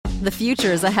The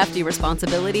future is a hefty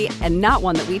responsibility and not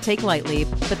one that we take lightly,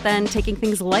 but then taking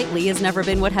things lightly has never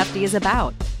been what Hefty is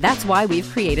about. That's why we've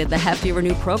created the Hefty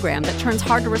Renew program that turns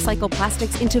hard-to-recycle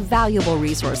plastics into valuable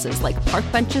resources like park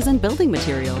benches and building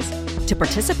materials. To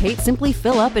participate, simply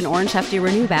fill up an orange Hefty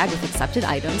Renew bag with accepted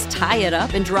items, tie it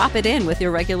up, and drop it in with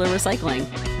your regular recycling.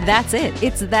 That's it.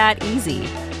 It's that easy.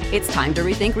 It's time to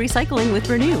rethink recycling with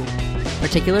Renew.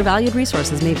 Particular valued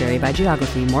resources may vary by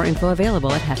geography. More info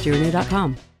available at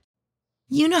heftyrenew.com.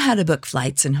 You know how to book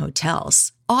flights and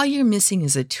hotels. All you're missing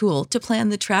is a tool to plan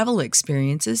the travel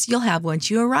experiences you'll have once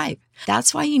you arrive.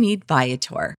 That's why you need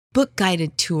Viator. Book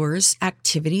guided tours,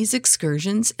 activities,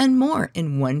 excursions, and more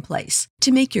in one place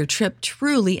to make your trip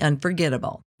truly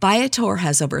unforgettable. Viator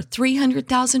has over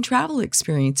 300,000 travel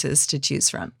experiences to choose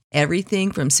from.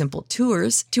 Everything from simple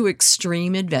tours to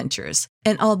extreme adventures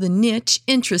and all the niche,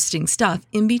 interesting stuff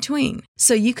in between.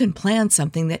 So you can plan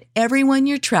something that everyone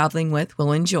you're traveling with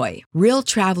will enjoy. Real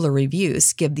traveler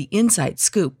reviews give the inside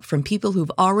scoop from people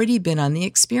who've already been on the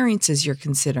experiences you're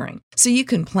considering. So you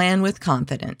can plan with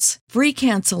confidence. Free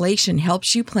cancellation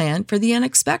helps you plan for the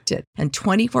unexpected. And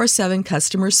 24/7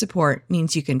 customer support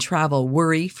means you can travel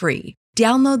worry-free.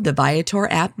 Download the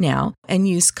Viator app now and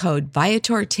use code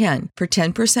Viator10 for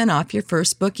 10% off your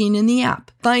first booking in the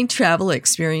app. Find travel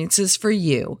experiences for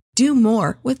you. Do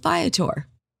more with Viator.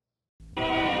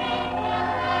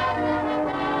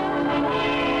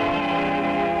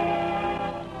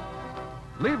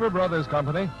 Lever Brothers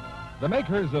Company, the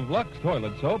makers of Lux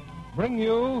Toilet Soap, bring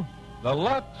you the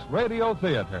Lux Radio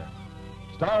Theater,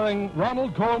 starring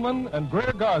Ronald Colman and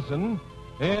Greer Garson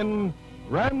in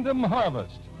Random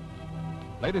Harvest.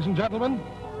 Ladies and gentlemen,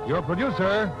 your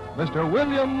producer, Mr.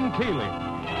 William Keighley.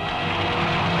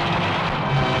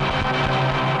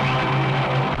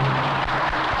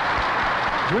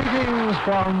 Greetings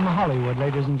from Hollywood,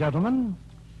 ladies and gentlemen.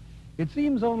 It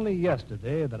seems only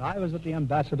yesterday that I was at the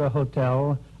Ambassador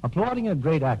Hotel applauding a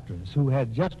great actress who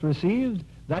had just received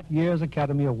that year's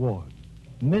Academy Award,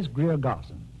 Miss Greer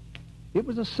Garson. It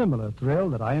was a similar thrill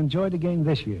that I enjoyed again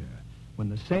this year when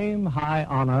the same high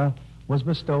honor was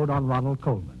bestowed on Ronald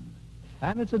Colman.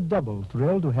 And it's a double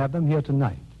thrill to have them here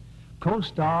tonight,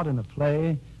 co-starred in a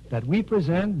play that we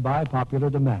present by popular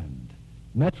demand,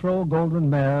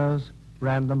 Metro-Goldwyn-Mayer's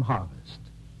Random Harvest.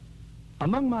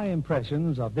 Among my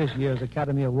impressions of this year's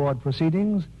Academy Award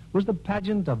proceedings was the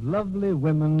pageant of lovely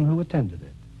women who attended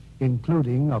it,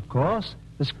 including, of course,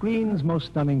 the screen's most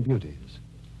stunning beauties.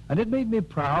 And it made me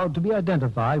proud to be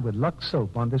identified with Lux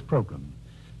Soap on this program.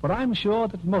 But I'm sure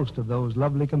that most of those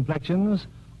lovely complexions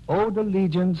owed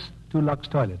allegiance to Lux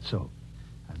Toilet Soap.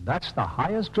 And that's the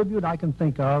highest tribute I can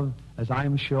think of, as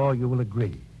I'm sure you will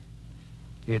agree.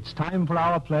 It's time for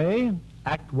our play,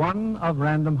 Act One of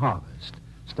Random Harvest,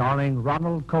 starring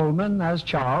Ronald Colman as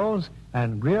Charles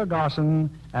and Greer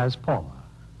Garson as Paula.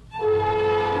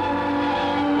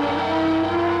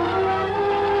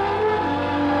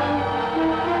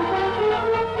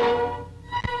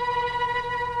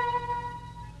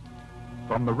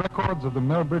 From the records of the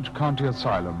Millbridge County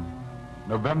Asylum,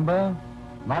 November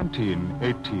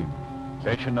 1918.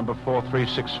 Patient number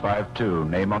 43652,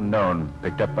 name unknown,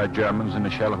 picked up by Germans in a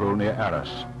shell hole near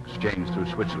Arras, exchanged through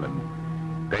Switzerland.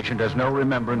 Patient has no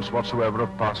remembrance whatsoever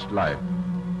of past life.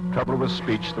 Trouble with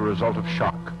speech, the result of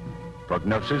shock.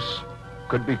 Prognosis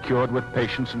could be cured with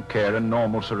patience and care in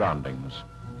normal surroundings.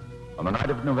 On the night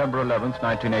of November 11th,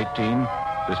 1918,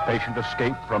 this patient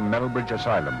escaped from Millbridge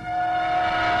Asylum.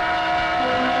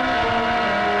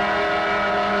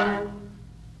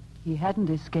 He hadn't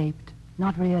escaped.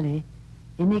 Not really.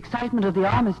 In the excitement of the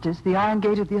armistice, the iron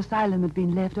gate of the asylum had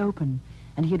been left open,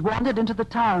 and he had wandered into the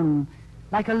town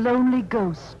like a lonely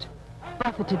ghost,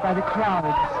 buffeted by the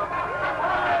crowds.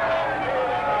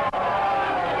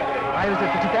 I was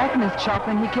at the tobacconist's shop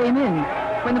when he came in.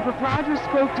 When the proprietor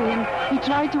spoke to him, he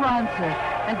tried to answer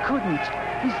and couldn't.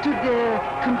 He stood there,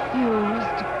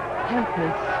 confused,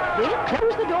 helpless. Well,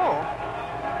 close the door.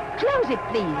 Close it,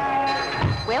 please.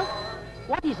 Well,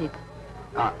 what is it?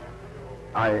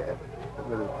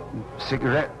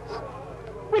 Cigarettes.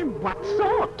 Well, what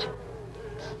sort?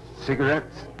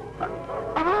 Cigarettes?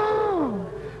 Oh,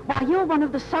 why, you're one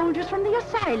of the soldiers from the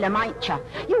asylum, ain't you?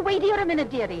 You wait here a minute,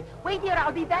 dearie. Wait here,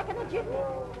 I'll be back in a jiffy.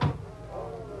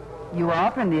 You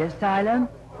are from the asylum,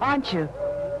 aren't you?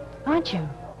 Aren't you?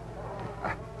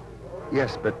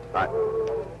 Yes, but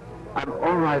I'm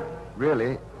all right,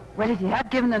 really. Well, if you had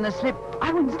given them the slip,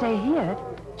 I wouldn't stay here.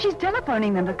 She's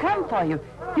telephoning them to come for you.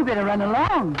 You better run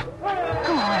along.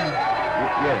 Go on.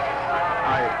 Yes,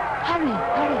 Hurry.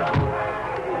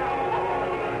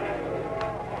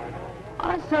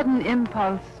 On a sudden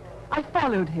impulse, I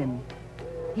followed him.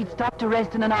 He'd stopped to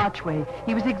rest in an archway.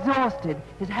 He was exhausted,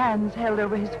 his hands held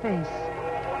over his face.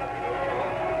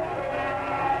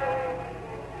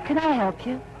 Can I help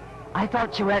you? I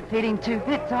thought you weren't feeling too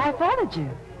fit, so I followed you.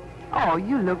 Oh,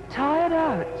 you look tired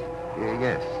out.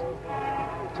 Yes.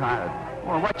 Tired.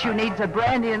 Well, what you need's a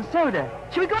brandy and soda.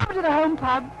 Shall we go over to the home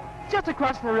pub? It's just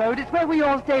across the road. It's where we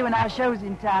all stay when our show's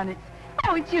in town. It's,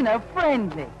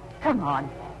 friendly. Come on.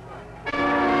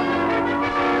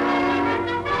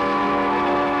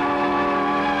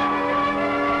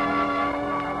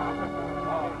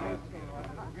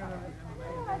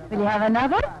 Will you have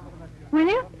another? Will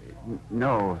you?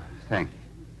 No, thank you.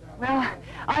 Well,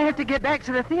 I have to get back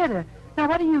to the theater. Now,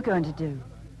 what are you going to do?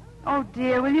 Oh,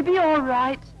 dear, will you be all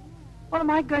right? What am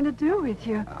I going to do with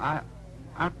you?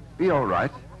 I'll be all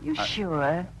right. You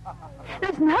sure?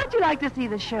 Listen, how'd you like to see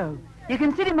the show? You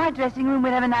can sit in my dressing room.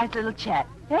 We'll have a nice little chat.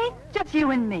 Hey? Just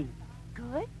you and me.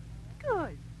 Good?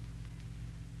 Good.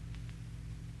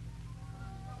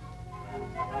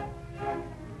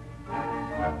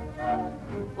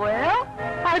 Well,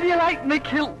 how do you like my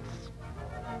kilts?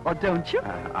 Or don't you?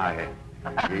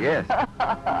 Yes.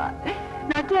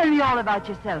 Now tell me all about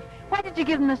yourself. Why did you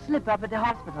give them the slip up at the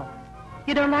hospital?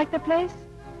 You don't like the place?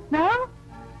 No?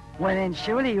 Well, then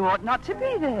surely you ought not to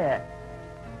be there.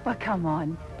 Well, come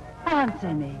on.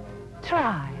 Answer me.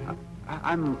 Try.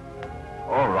 I'm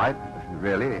all right,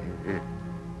 really.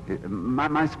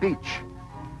 My speech.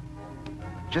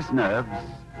 Just nerves.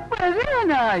 Well, there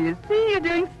now, you see, you're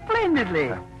doing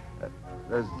splendidly.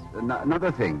 There's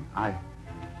another thing. I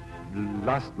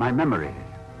lost my memory.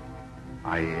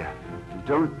 I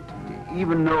don't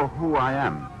even know who I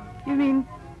am. You mean...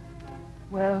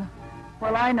 Well,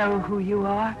 I know who you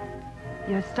are.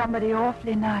 You're somebody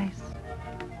awfully nice.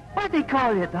 What'd they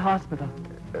call you at the hospital?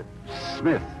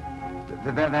 Smith.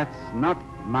 That's not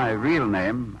my real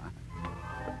name.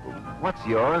 What's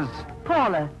yours?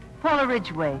 Paula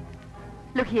Ridgway.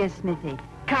 Look here, Smithy.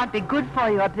 Can't be good for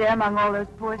you up there among all those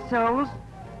poor souls.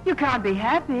 You can't be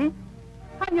happy.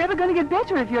 How are you ever going to get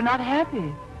better if you're not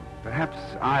happy? Perhaps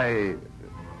I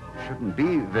shouldn't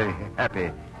be very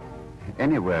happy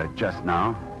anywhere just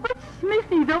now. But,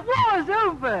 Smithy, the war's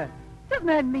over. Doesn't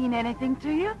that mean anything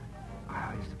to you?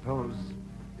 I suppose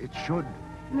it should.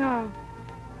 No,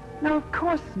 of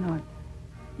course not.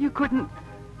 You couldn't...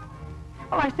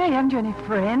 Oh, I say, haven't you any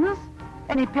friends?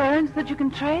 Any parents that you can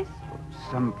trace?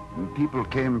 Some people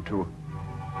came to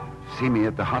see me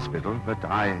at the hospital, but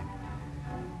I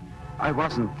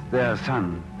wasn't their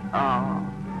son.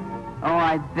 Oh,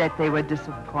 I bet they were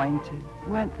disappointed,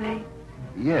 weren't they?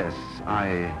 Yes,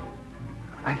 I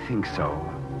think so.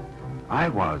 I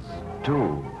was,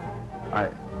 too.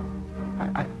 I'd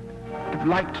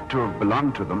liked to have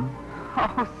belonged to them.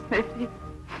 Oh, Smithy,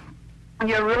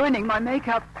 you're ruining my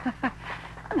makeup.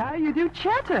 Now you do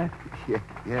chatter.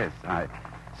 Yes, I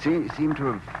seem to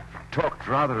have talked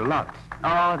rather a lot.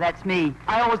 Oh, that's me.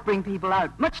 I always bring people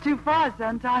out. Much too far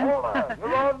sometimes.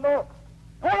 You're on look.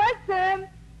 All right, Sam.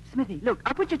 Smithy, look,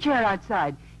 I'll put your chair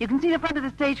outside. You can see the front of the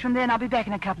stage from there, and I'll be back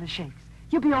in a couple of shakes.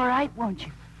 You'll be all right, won't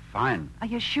you? Fine. Are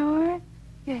you sure?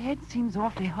 Your head seems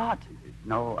awfully hot.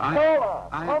 No,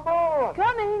 Come on.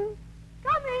 Coming.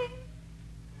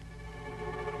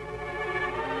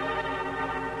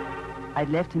 I'd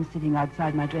left him sitting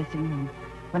outside my dressing room.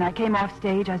 When I came off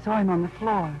stage, I saw him on the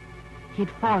floor. He'd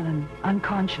fallen,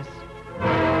 unconscious.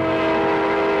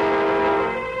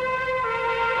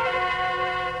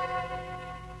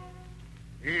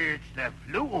 It's the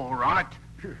flu, all right.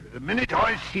 The minute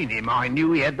I seen him, I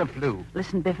knew he had the flu.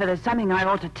 Listen, Biffa, there's something I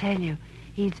ought to tell you.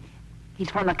 He's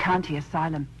from the county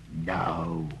asylum.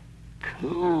 No.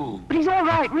 Cool. But he's all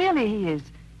right, really he is.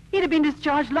 He'd have been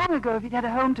discharged long ago if he'd had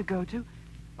a home to go to.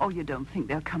 Oh, you don't think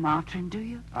they'll come after him, do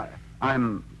you?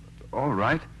 I'm all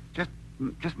right.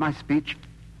 Just my speech.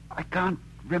 I can't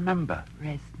remember.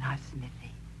 Rest now,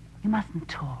 Smithy. You mustn't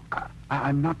talk.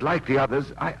 I'm not like the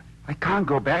others. I can't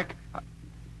go back.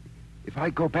 If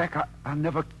I go back, I'll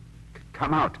never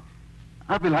come out.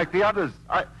 I'll be like the others.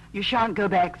 You shan't go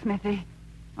back, Smithy.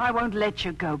 I won't let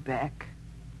you go back.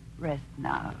 Rest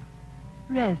now.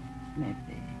 Rest,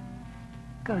 Smithy.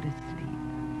 Go to sleep.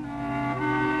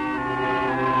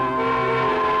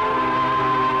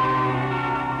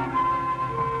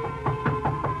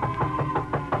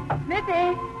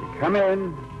 Smithy! Come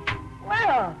in.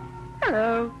 Well,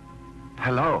 hello.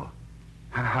 Hello.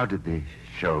 How did the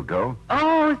show go?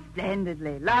 Oh,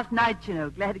 splendidly. Last night,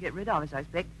 glad to get rid of us, I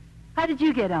expect. How did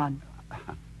you get on?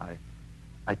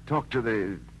 I talked to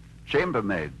the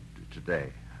chambermaid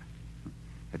today.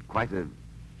 Had quite a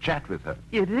chat with her.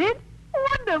 You did?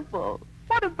 Wonderful.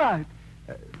 What about?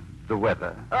 The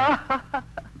weather.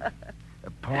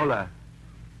 Paula,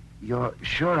 you're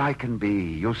sure I can be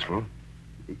useful?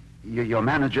 Your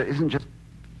manager isn't just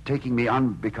taking me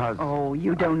on because... Oh,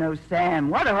 you don't know Sam.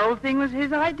 What, the whole thing was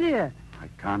his idea. I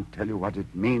can't tell you what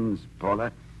it means,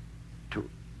 Paula, to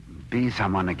be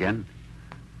someone again,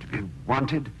 to be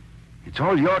wanted. It's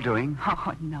all you're doing.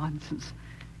 Oh, nonsense.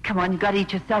 Come on, you've got to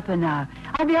eat your supper now.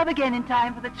 I'll be up again in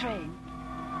time for the train.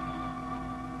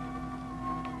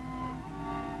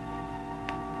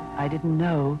 I didn't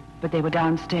know, but they were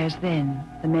downstairs then,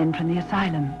 the men from the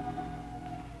asylum.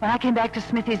 When I came back to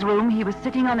Smithy's room, he was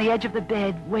sitting on the edge of the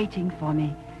bed, waiting for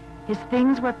me. His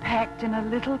things were packed in a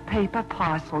little paper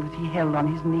parcel that he held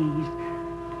on his knees,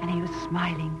 and he was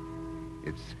smiling.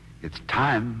 It's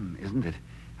time, isn't it?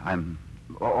 I'm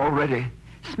all ready.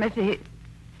 Smithy,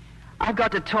 I've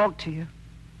got to talk to you.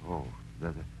 Oh,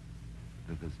 there's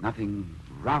nothing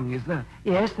wrong, is there?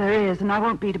 Yes, there is, and I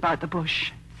won't beat about the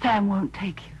bush. Sam won't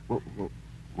take you.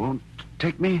 Won't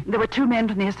take me? There were 2 men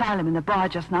from the asylum in the bar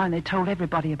just now, and they told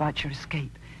everybody about your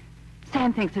escape.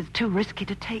 Sam thinks it's too risky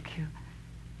to take you.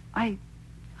 I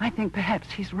think perhaps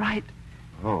he's right.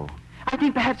 Oh. I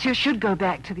think perhaps you should go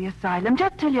back to the asylum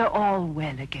just till you're all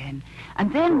well again.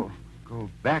 And then... Go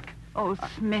back? Oh,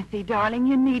 Smithy, darling,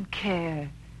 you need care.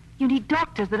 You need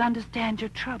doctors that understand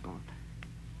your trouble.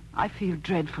 I feel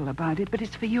dreadful about it, but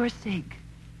it's for your sake.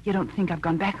 You don't think I've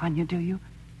gone back on you, do you?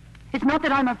 It's not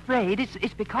that I'm afraid.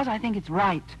 It's because I think it's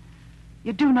right.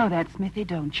 You do know that, Smithy,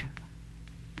 don't you?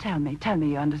 Tell me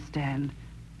you understand.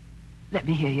 Let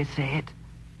me hear you say it.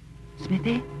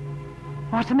 Smithy?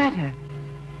 What's the matter?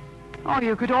 Oh,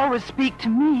 you could always speak to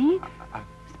me.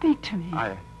 Speak to me.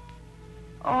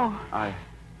 Oh,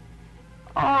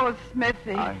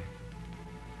 Smithy.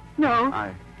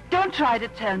 No. Don't try to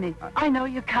tell me. I know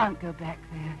you can't go back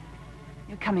there.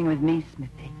 You're coming with me,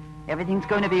 Smithy. Everything's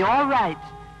going to be all right.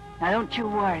 Now, don't you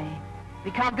worry.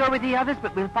 We can't go with the others,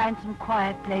 but we'll find some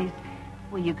quiet place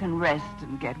where you can rest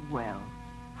and get well.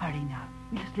 Hurry now.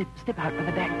 We'll slip out by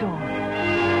the back door.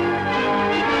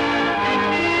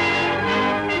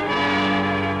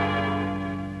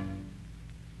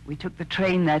 We took the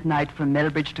train that night from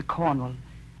Melbridge to Cornwall,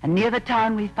 and near the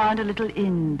town we found a little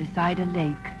inn beside a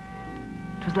lake.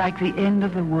 It was like the end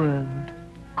of the world,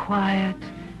 quiet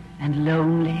and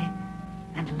lonely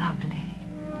and lovely.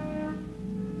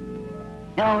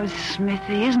 Oh,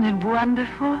 Smithy, isn't it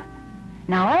wonderful?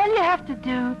 Now all you have to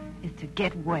do is to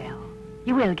get well.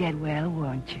 You will get well,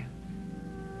 won't you?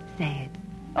 Say it.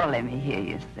 Oh, let me hear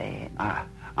you say it.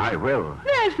 I will.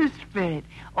 That's the spirit.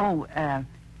 Oh,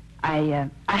 I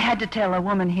had to tell a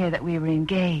woman here that we were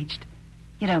engaged.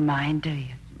 You don't mind, do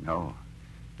you? No.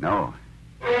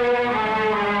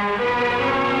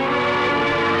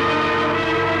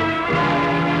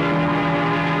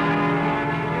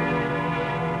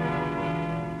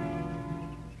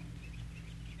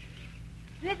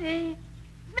 Smithy!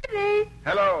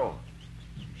 Hello.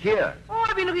 Here. Oh,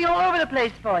 I've been looking all over the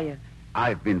place for you.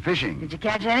 I've been fishing. Did you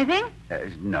catch anything?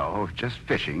 No, just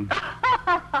fishing.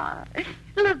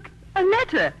 Look, a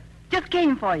letter just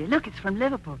came for you. Look, it's from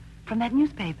Liverpool, from that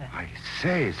newspaper. I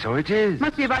say, so it is.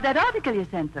 Must be about that article you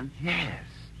sent them.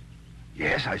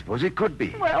 Yes, I suppose it could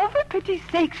be. Well, for pity's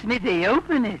sake, Smithy,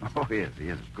 open it. Oh, yes,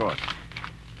 of course.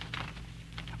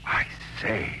 I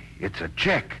say, it's a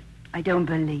check. I don't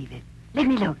believe it. Let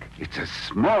me look. It's a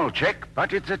small check,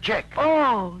 but it's a check.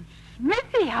 Oh,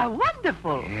 Smithy, how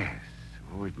wonderful. Yes.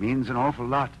 Oh, it means an awful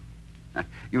lot.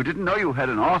 You didn't know you had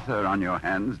an author on your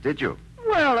hands, did you?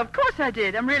 Well, of course I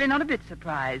did. I'm really not a bit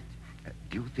surprised.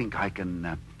 Do you think I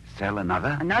can sell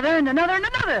another? Another and another and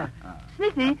another.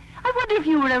 Smithy, I wonder if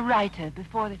you were a writer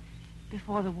before the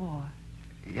war.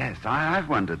 Yes, I've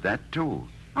wondered that, too.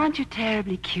 Aren't you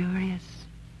terribly curious?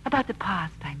 About the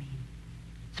past, I mean.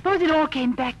 Suppose it all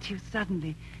came back to you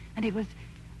suddenly, and it was,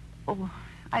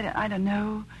 I don't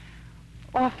know,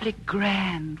 awfully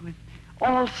grand with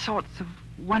all sorts of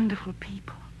wonderful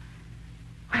people.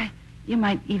 Why, you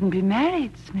might even be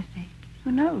married, Smithy.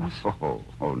 Who knows? Oh,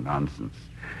 nonsense.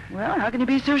 Well, how can you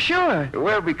be so sure?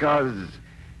 Well, because...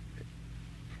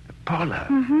 Paula.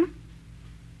 Mm-hmm.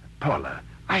 Paula,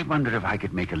 I wonder if I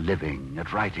could make a living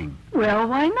at writing. Well,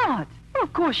 why not? Well,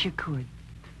 of course you could.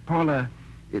 Paula,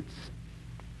 it's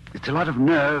a lot of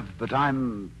nerve, but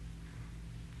I've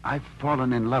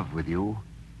fallen in love with you.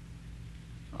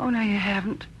 Oh, no, you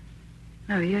haven't.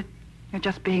 No, you're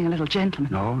just being a little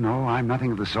gentleman. No, I'm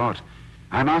nothing of the sort.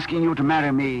 I'm asking you to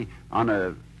marry me on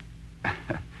a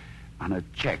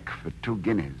check for 2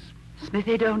 guineas.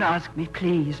 Smithy, don't ask me,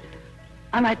 please.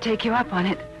 I might take you up on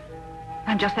it.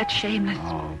 I'm just that shameless.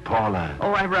 Oh, Paula.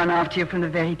 Oh, I've run after you from the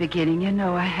very beginning. You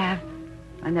know I have.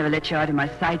 I never let you out of my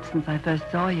sight since I first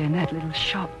saw you in that little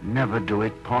shop. Never do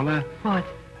it, Paula. What?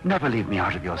 Never leave me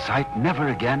out of your sight. Never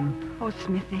again. Oh,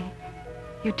 Smithy,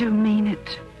 you do mean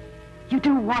it. You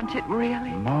do want it,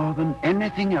 really? More than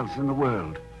anything else in the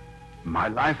world. My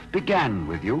life began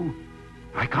with you.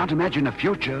 I can't imagine a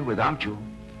future without you.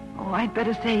 Oh, I'd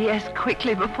better say yes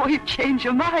quickly before you change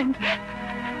your mind.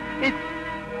 It's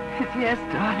yes,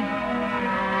 darling.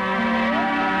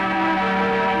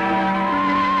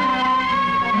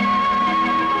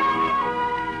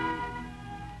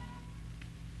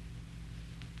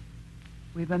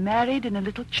 We were married in a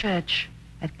little church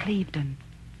at Clevedon.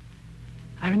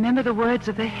 I remember the words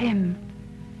of the hymn,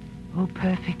 "O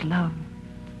perfect love,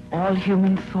 all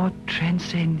human thought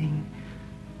transcending,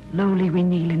 lowly we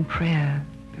kneel in prayer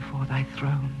before thy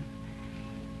throne,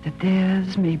 that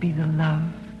theirs may be the love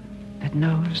that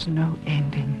knows no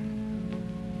ending,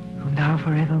 whom thou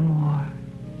forevermore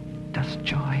dost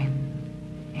join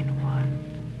in one."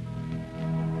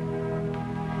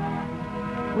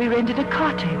 We rented a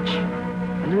cottage,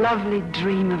 a lovely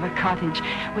dream of a cottage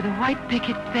with a white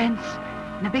picket fence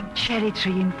and a big cherry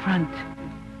tree in front.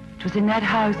 It was in that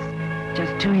house,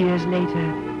 just 2 years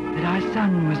later, that our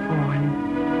son was born.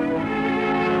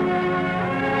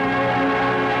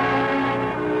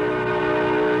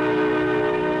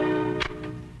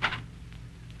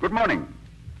 Good morning.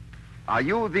 Are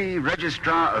you the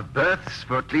registrar of births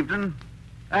for Clevedon?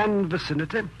 And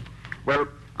vicinity? Well,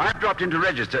 I've dropped in to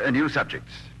register a new subject.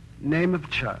 Name of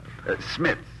child?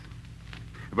 Smith.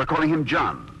 We're calling him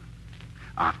John.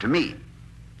 After me.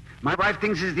 My wife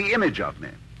thinks he's the image of me.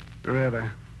 Really?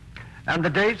 And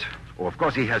the date? Oh, of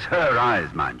course, he has her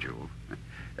eyes, mind you.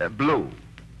 Blue.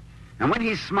 And when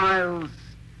he smiles,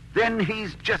 then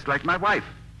he's just like my wife.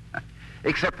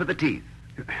 Except for the teeth.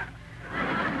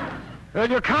 Well,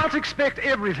 you can't expect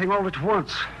everything all at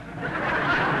once.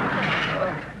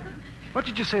 What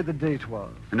did you say the date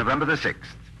was? November the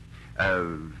 6th.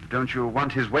 Don't you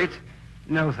want his weight?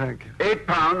 No, thank you. 8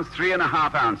 pounds,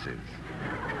 3½ ounces.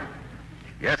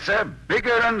 Yes, sir.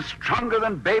 Bigger and stronger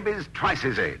than babies twice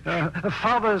his age. A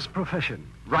father's profession?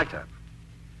 Writer.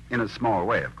 In a small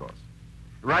way, of course.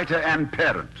 Writer and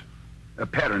parent. A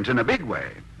parent in a big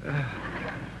way.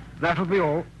 That'll be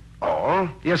all. All?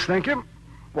 Yes, thank you.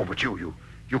 Oh, but you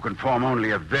can form only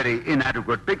a very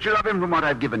inadequate picture of him from what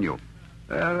I've given you.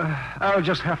 I'll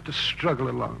just have to struggle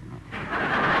along.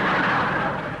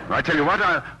 I tell you what,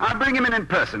 I'll bring him in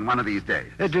person one of these days.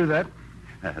 Do that.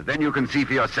 Then you can see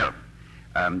for yourself.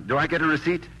 Do I get a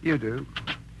receipt? You do.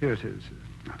 Here it is.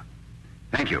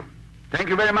 Thank you. Thank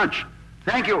you very much.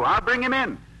 Thank you. I'll bring him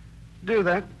in. Do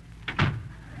that.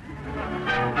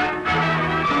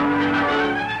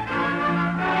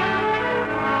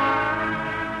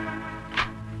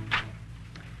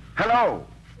 Hello.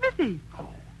 Smithy. Oh,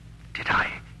 did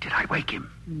I wake him?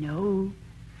 No.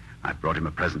 I brought him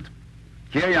a present.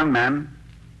 Here, young man.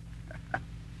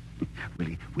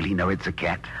 Will he know it's a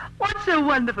cat? What's so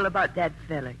wonderful about that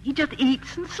fella? He just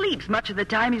eats and sleeps. Much of the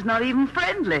time he's not even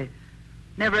friendly.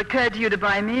 Never occurred to you to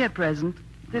buy me a present,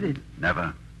 did it?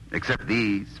 Never. Except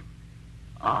these.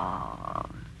 Oh,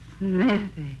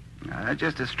 Smithy.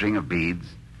 Just a string of beads.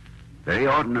 Very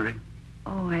ordinary.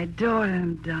 Oh, I adore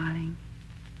them, darling.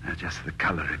 Just the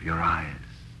color of your eyes.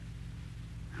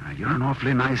 You're an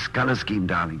awfully nice color scheme,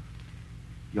 darling.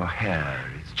 Your hair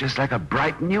is just like a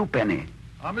bright new penny.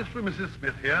 Are Mr. and Mrs.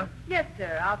 Smith here? Yes,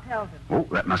 sir. I'll tell them. Oh,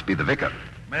 that must be the vicar.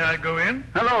 May I go in?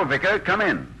 Hello, vicar. Come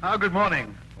in. Oh, good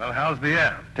morning. Well, how's the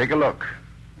air? Take a look.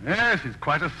 Yes, he's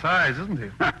quite a size, isn't he?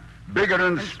 Bigger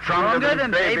and stronger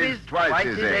than babies twice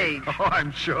his age. Oh,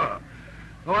 I'm sure.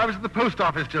 Oh, I was at the post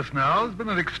office just now. There's been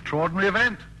an extraordinary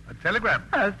event. A telegram.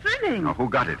 Oh, thrilling. Oh, who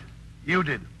got it? You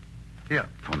did. Here.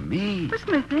 For me? For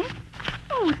Smithy?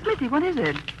 Oh, Smithy, what is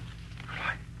it?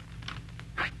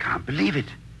 I can't believe it.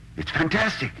 It's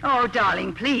fantastic. Oh,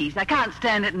 darling, please. I can't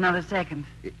stand it another second.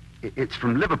 It's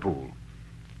from Liverpool.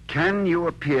 Can you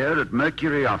appear at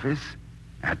Mercury office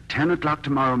at 10 o'clock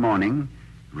tomorrow morning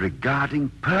regarding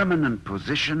permanent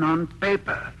position on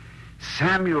paper?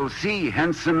 Samuel C.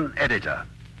 Henson, editor.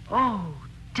 Oh,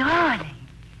 darling.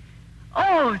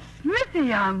 Oh, Smithy,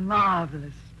 you're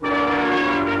marvelous.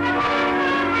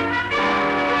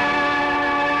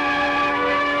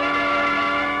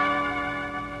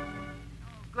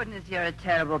 Goodness, you're a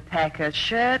terrible packer.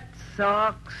 Shirt,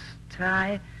 socks,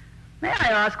 tie. May I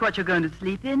ask what you're going to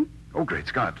sleep in? Oh, great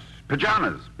Scott.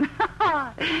 Pajamas.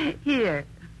 Here.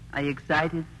 Are you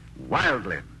excited?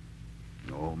 Wildly.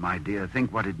 Oh, my dear,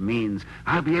 think what it means.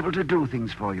 I'll be able to do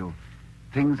things for you.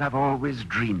 Things I've always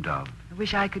dreamed of. I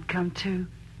wish I could come too.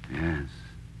 Yes.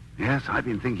 Yes, I've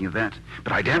been thinking of that.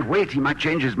 But I daren't wait. He might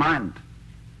change his mind.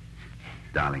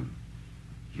 Darling,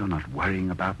 you're not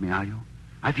worrying about me, are you?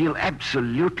 I feel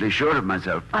absolutely sure of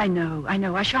myself. I know.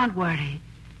 I shan't worry.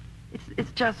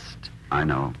 It's just... I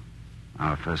know.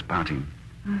 Our first parting.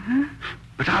 Mm-hmm.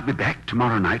 But I'll be back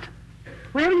tomorrow night.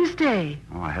 Where will you stay?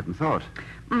 Oh, I hadn't thought.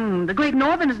 The Great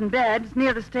Northern isn't bad. It's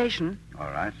near the station.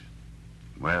 All right.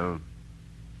 Well,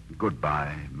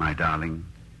 goodbye, my darling.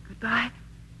 Goodbye.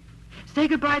 Say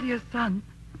goodbye to your son.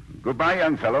 Goodbye,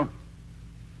 young fellow.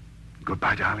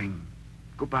 Goodbye, darling.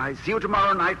 Goodbye. See you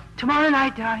tomorrow night. Tomorrow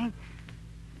night, darling.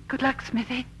 Good luck,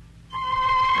 Smithy.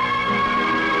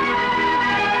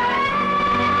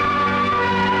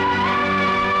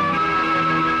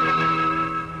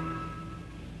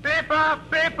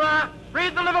 Paper!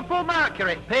 Read the Liverpool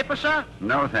Mercury. Paper, sir?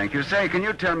 No, thank you. Say, can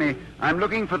you tell me, I'm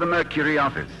looking for the Mercury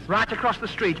office. Right across the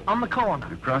street, on the corner.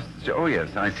 Across the street? Oh,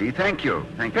 yes, I see. Thank you.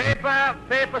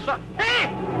 Paper, sir. Hey!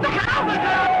 Look out!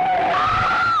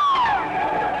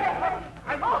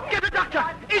 Get the doctor!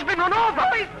 He's been run over!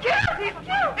 Oh, he's killed!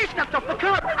 He snapped off the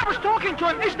curb! I was talking to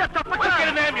him! He snapped off the curb! Get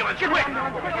an ambulance! Get quick!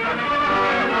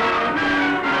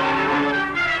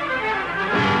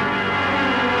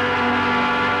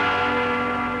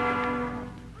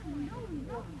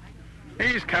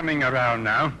 He's coming around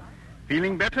now.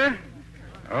 Feeling better?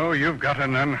 Oh, you've got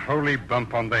an unholy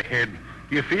bump on the head.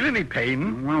 Do you feel any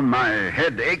pain? Well, my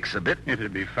head aches a bit.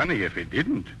 It'd be funny if it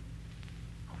didn't.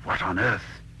 What on earth?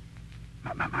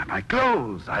 My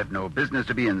clothes. I've no business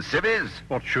to be in civvies.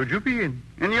 What should you be in?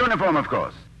 In uniform, of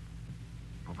course.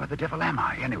 But where the devil am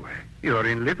I, anyway? You're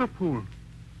in Liverpool.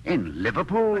 In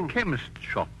Liverpool? A chemist's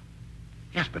shop.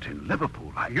 Yes, but in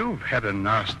Liverpool, You've had a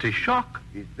nasty shock.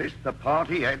 Is this the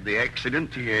party had the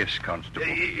accident? Yes, Constable.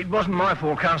 It wasn't my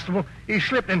fault, Constable. He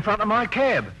slipped in front of my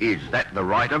cab. Is that the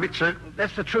right of it, sir?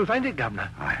 That's the truth, ain't it, Governor?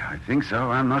 I think so.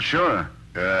 I'm not sure.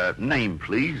 Name,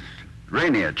 please.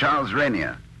 Rainier, Charles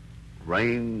Rainier.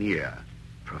 Rainier.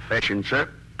 Profession, sir?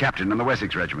 Captain in the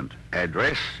Wessex Regiment.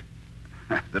 Address?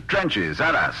 The trenches,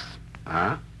 Arras.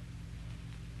 Huh?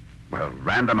 Well,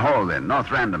 Random Hall, then.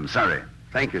 North Random, Surrey.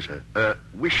 Thank you, sir.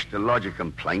 Wish to lodge a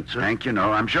complaint, sir? Thank you,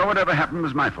 no. I'm sure whatever happened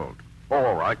was my fault.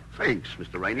 All right. Thanks,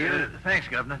 Mr. Rainier. Thanks,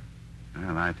 Governor.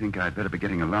 Well, I think I'd better be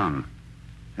getting along.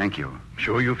 Thank you.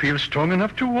 Sure you feel strong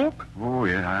enough to walk? Oh,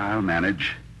 yeah, I'll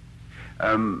manage.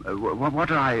 What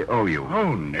do I owe you?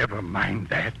 Oh, never mind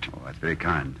that. Oh, that's very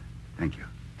kind. Thank you.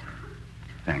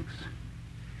 Thanks.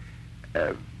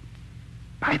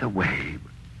 By the way,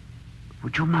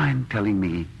 would you mind telling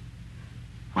me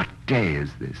what day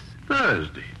is this?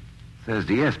 Thursday.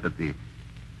 Thursday, yes, but the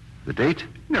date?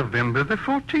 November the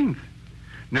 14th.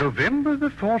 November the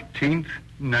 14th,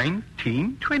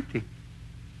 1920.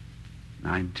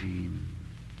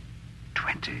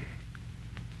 1920.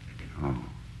 Oh.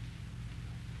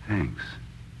 Thanks.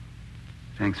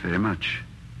 Thanks very much.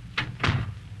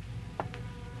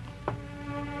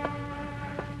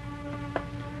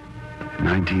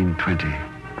 $1920.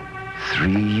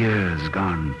 3 years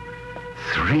gone.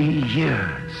 3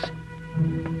 years.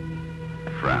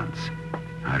 France.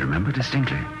 I remember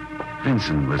distinctly.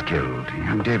 Vincent was killed,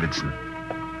 young Davidson.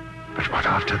 But what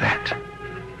after that?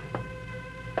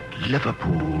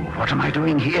 Liverpool. What am I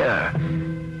doing here?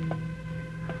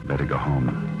 Better go home.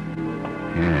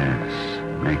 Yes,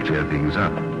 make clear things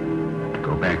up.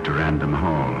 Go back to Random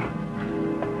Hall.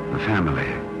 The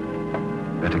family.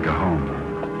 Better go home.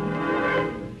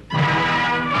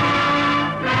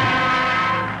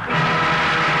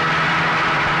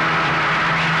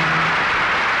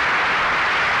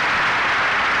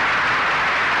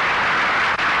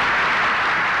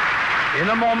 In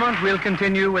a moment, we'll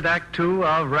continue with Act Two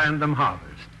of Random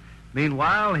Harvest.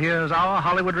 Meanwhile, here's our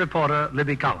Hollywood reporter,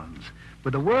 Libby Collins,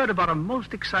 with a word about a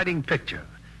most exciting picture,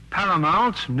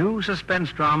 Paramount's new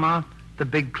suspense drama, The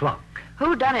Big Clock.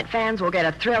 Whodunit fans will get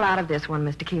a thrill out of this one,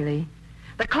 Mr. Keeley.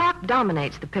 The clock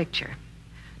dominates the picture.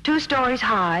 2 stories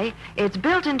high, it's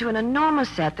built into an enormous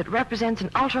set that represents an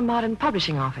ultra-modern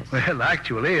publishing office. Well,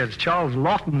 actually, it's Charles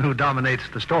Lawton who dominates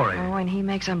the story. Oh, and he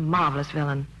makes a marvelous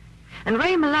villain. And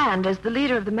Ray Milland, as the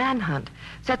leader of the manhunt,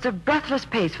 sets a breathless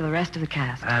pace for the rest of the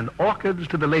cast. And orchids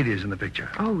to the ladies in the picture.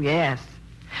 Oh, yes.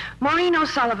 Maureen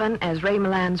O'Sullivan as Ray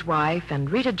Milland's wife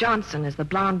and Rita Johnson as the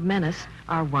blonde menace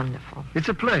are wonderful. It's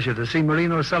a pleasure to see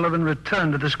Maureen O'Sullivan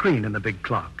return to the screen in The Big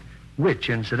Clock, which,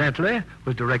 incidentally,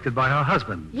 was directed by her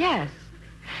husband. Yes.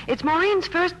 It's Maureen's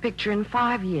first picture in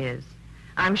 5 years.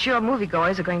 I'm sure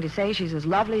moviegoers are going to say she's as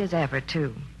lovely as ever,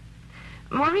 too.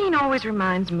 Maureen always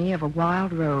reminds me of a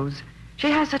wild rose. She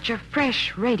has such a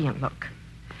fresh, radiant look.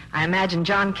 I imagine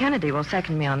John Kennedy will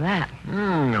second me on that.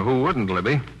 Who wouldn't,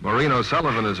 Libby? Maureen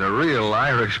O'Sullivan is a real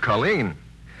Irish Colleen.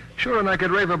 Sure, and I could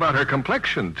rave about her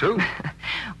complexion, too.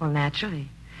 Well, naturally,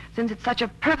 since it's such a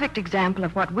perfect example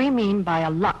of what we mean by a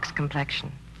Lux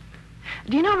complexion.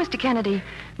 Do you know, Mr. Kennedy,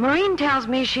 Maureen tells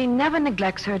me she never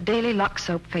neglects her daily Lux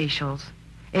soap facials.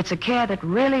 It's a care that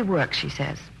really works, she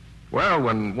says. Well,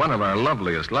 when one of our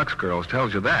loveliest Lux girls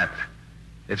tells you that,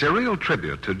 it's a real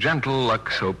tribute to gentle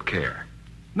Lux soap care.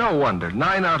 No wonder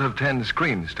 9 out of 10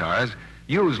 screen stars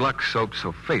use Lux soap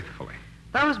so faithfully.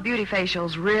 Those beauty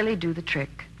facials really do the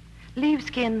trick. Leave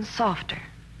skin softer,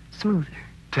 smoother.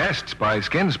 Tests by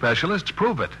skin specialists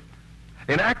prove it.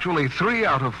 In actually 3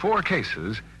 out of 4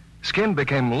 cases, skin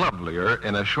became lovelier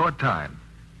in a short time.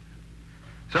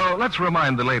 So let's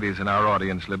remind the ladies in our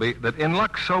audience, Libby, that in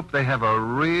Lux soap they have a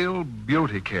real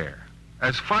beauty care.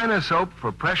 As fine a soap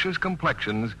for precious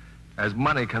complexions as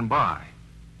money can buy.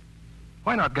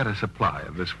 Why not get a supply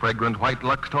of this fragrant white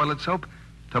Lux toilet soap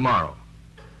tomorrow?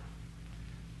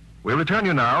 We return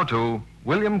you now to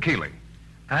William Keighley.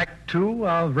 Act 2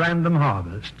 of Random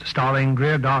Harvest, starring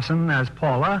Greer Garson as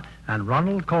Paula and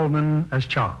Ronald Colman as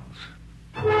Charles.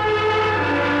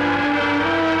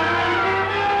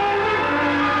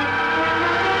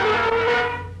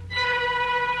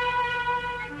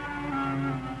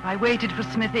 I waited for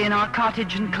Smithy in our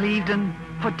cottage in Clevedon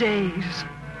for days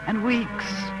and weeks.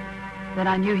 Then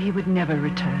I knew he would never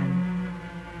return.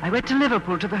 I went to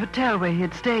Liverpool to the hotel where he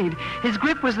had stayed. His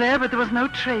grip was there, but there was no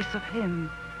trace of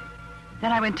him.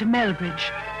 Then I went to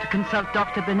Melbridge to consult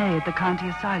Dr. Benet at the county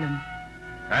asylum.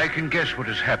 I can guess what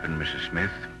has happened, Mrs. Smith.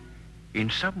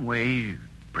 In some way,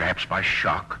 perhaps by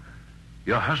shock,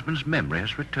 your husband's memory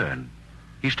has returned.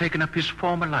 He's taken up his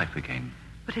former life again.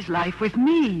 But his life with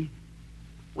me.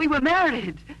 We were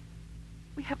married.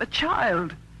 We have a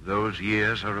child. Those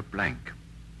years are a blank.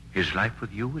 His life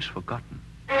with you is forgotten.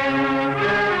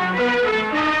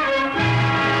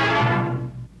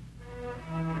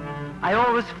 I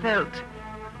always felt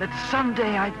that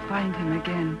someday I'd find him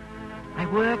again. I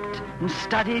worked and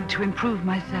studied to improve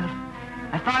myself.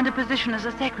 I found a position as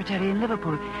a secretary in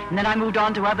Liverpool, and then I moved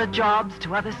on to other jobs,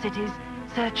 to other cities,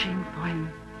 searching for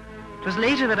him. It was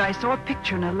later that I saw a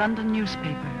picture in a London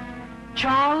newspaper.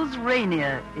 Charles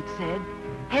Rainier, it said,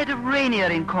 head of Rainier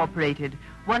Incorporated,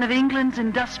 one of England's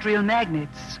industrial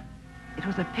magnates. It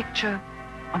was a picture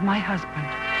of my husband.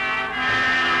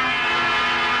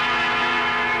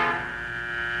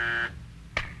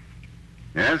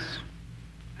 Yes?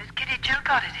 Miss Kitty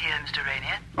Chilcott is here, Mr.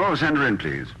 Rainier. Oh, send her in,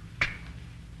 please.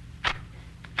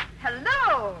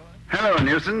 Hello. Hello,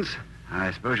 nuisance.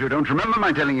 I suppose you don't remember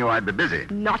my telling you I'd be busy.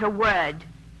 Not a word.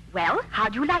 Well,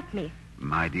 how'd you like me?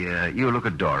 My dear, you look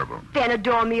adorable. Then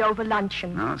adore me over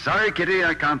luncheon. Oh, sorry, Kitty,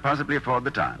 I can't possibly afford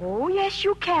the time. Oh, yes,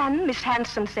 you can. Miss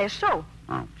Hanson says so.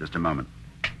 Oh, just a moment.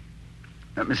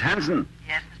 Miss Hanson.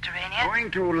 Yes, Mr. Rainier? Owing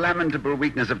to lamentable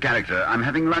weakness of character, I'm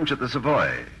having lunch at the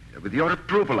Savoy. With your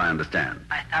approval, I understand.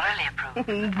 I thoroughly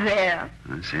approve. There.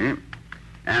 I see.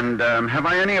 And have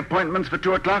I any appointments for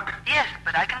 2 o'clock? Yes,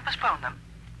 but I can postpone them.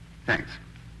 Thanks.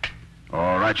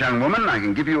 All right, young woman, I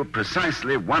can give you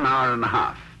precisely 1 hour and a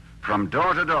half. From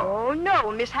door to door. Oh,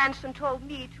 no. Miss Hanson told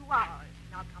me 2 hours.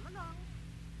 Now, come along.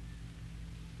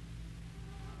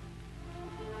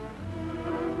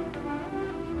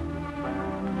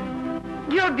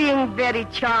 You're being very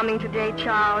charming today,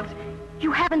 Charles.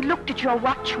 You haven't looked at your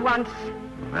watch once.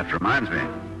 That reminds me.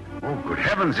 Oh, good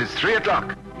heavens, it's 3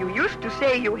 o'clock. You used to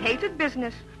say you hated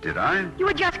business. Did I? You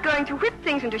were just going to whip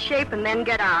things into shape and then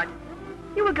get out.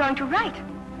 You were going to write.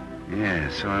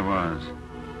 Yes, so I was.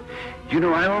 You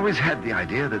know, I always had the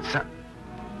idea that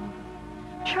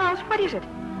Charles, what is it?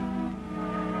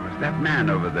 Was that man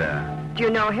over there? Do you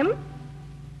know him?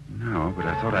 No, but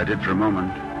I thought I did for a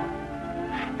moment.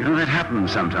 You know, that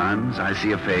happens sometimes. I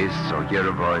see a face or hear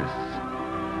a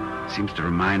voice. Seems to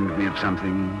remind me of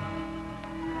something.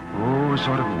 Oh, a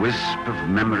sort of wisp of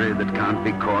memory that can't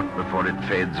be caught before it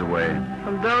fades away.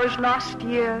 From those lost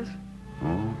years?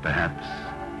 Oh, perhaps.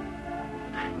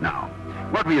 Now,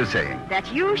 what were you saying?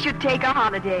 That you should take a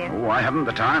holiday. Oh, I haven't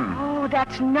the time. Oh,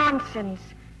 that's nonsense.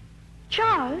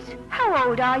 Charles, how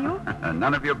old are you?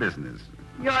 None of your business.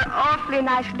 You're awfully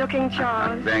nice looking,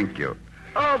 Charles. Thank you.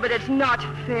 Oh, but it's not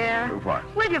fair. What?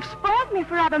 Well, you've spoiled me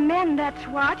for other men, that's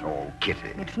what. Oh,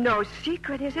 Kitty. It's no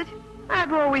secret, is it?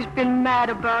 I've always been mad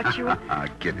about you.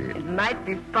 Kitty. It might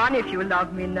be fun if you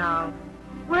love me now.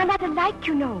 We're not alike,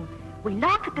 you know. We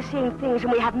laugh at the same things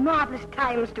and we have marvelous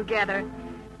times together.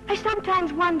 I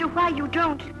sometimes wonder why you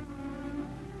don't.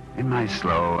 In my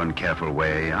slow and careful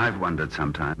way, I've wondered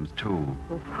sometimes, too.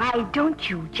 Well, why don't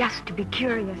you, just to be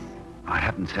curious? I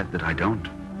haven't said that I don't.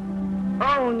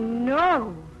 Oh,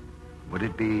 no. Would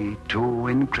it be too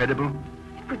incredible?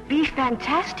 It would be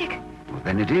fantastic. Well,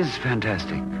 then it is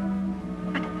fantastic.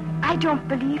 But I don't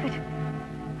believe it.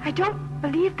 I don't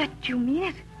believe that you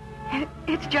mean it.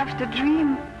 It's just a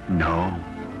dream. No.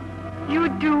 You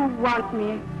do want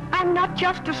me. I'm not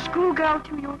just a schoolgirl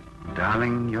to you.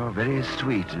 Darling, you're very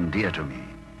sweet and dear to me.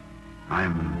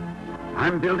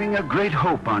 I'm building a great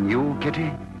hope on you,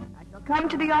 Kitty. I'll come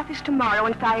to the office tomorrow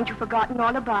and find you've forgotten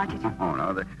all about it. Oh,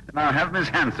 no. Now have Miss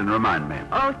Hanson remind me.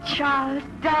 Oh, Charles,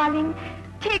 darling,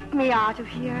 take me out of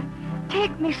here.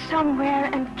 Take me somewhere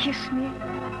and kiss me.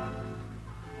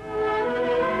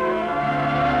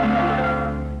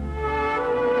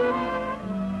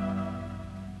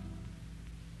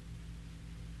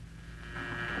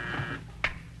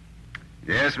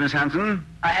 Yes, Miss Hanson?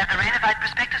 I have the Rainified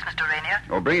prospectus, Mr. Rainier.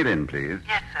 Oh, bring it in, please.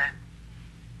 Yes, sir.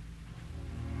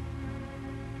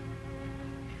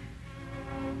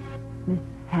 Miss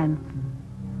Hanson.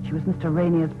 She was Mr.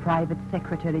 Rainier's private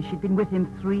secretary. She'd been with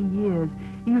him 3 years.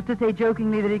 He used to say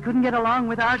jokingly that he couldn't get along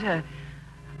without her.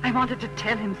 I wanted to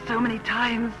tell him so many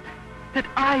times that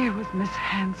I was Miss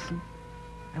Hanson.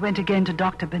 I went again to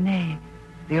Dr. Benet,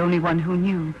 the only one who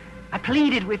knew. I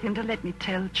pleaded with him to let me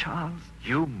tell Charles.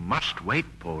 You must wait,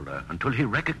 Paula, until he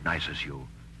recognizes you.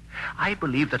 I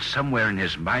believe that somewhere in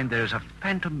his mind there is a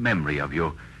phantom memory of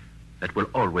you that will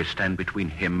always stand between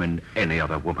him and any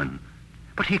other woman.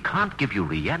 But he can't give you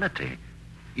reality.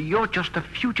 You're just a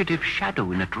fugitive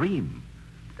shadow in a dream.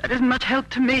 That isn't much help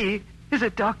to me, is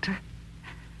it, Doctor?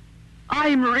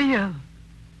 I'm real.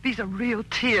 These are real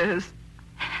tears.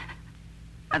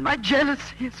 And my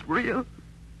jealousy is real.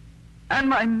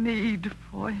 And my need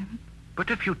for him.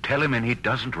 But if you tell him and he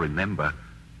doesn't remember,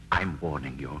 I'm warning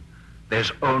you.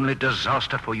 There's only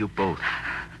disaster for you both.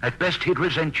 At best, he'd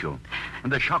resent you.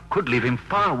 And the shock could leave him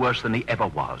far worse than he ever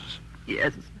was.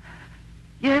 Yes.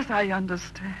 Yes, I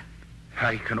understand.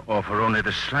 I can offer only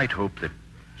the slight hope that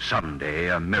someday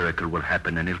a miracle will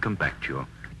happen and he'll come back to you.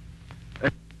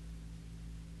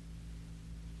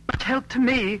 Much help to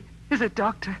me, is it,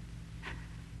 Doctor?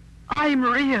 I'm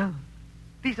real.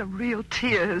 These are real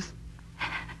tears.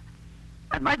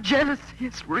 And my jealousy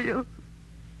is real.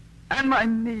 And my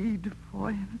need for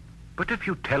him. But if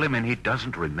you tell him and he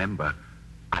doesn't remember,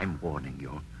 I'm warning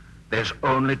you. There's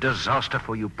only disaster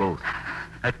for you both.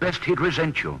 At best, he'd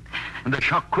resent you. And the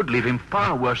shock could leave him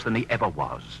far worse than he ever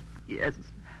was. Yes.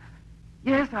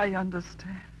 Yes, I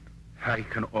understand. I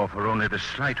can offer only the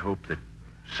slight hope that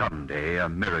someday a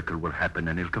miracle will happen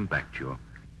and he'll come back to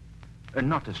you.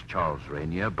 Not as Charles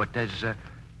Rainier, but as,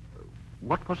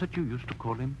 what was it you used to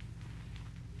call him?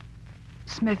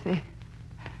 Smithy.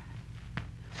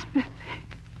 Smithy.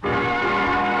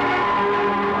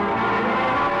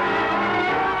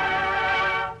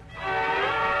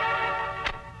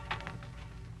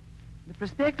 The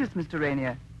prospectus, Mr.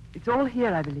 Rainier. It's all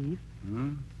here, I believe.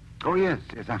 Hmm? Oh, yes.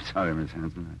 I'm sorry, Miss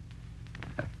Hanson.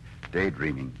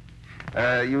 Daydreaming.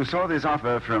 You saw this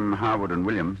offer from Harwood and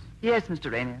Williams? Yes,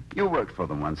 Mr. Rainier. You worked for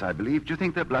them once, I believe. Do you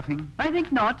think they're bluffing? I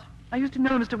think not. I used to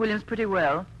know Mr. Williams pretty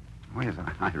well. Oh, yes,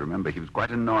 I remember. He was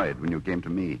quite annoyed when you came to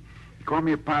me. He called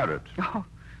me a pirate. Oh,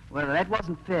 well, that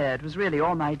wasn't fair. It was really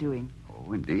all my doing.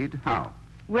 Oh, indeed? How?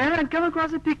 Well, I'd come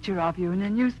across a picture of you in a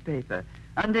newspaper.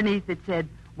 Underneath it said,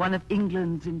 one of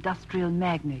England's industrial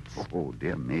magnates. Oh,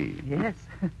 dear me. Yes.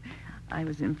 I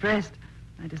was impressed.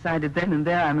 I decided then and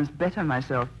there I must better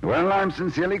myself. Well, I'm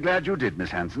sincerely glad you did, Miss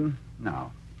Hanson.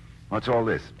 Now, what's all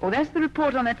this? Oh, that's the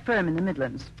report on that firm in the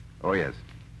Midlands. Oh, yes.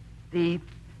 The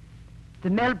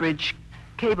Melbridge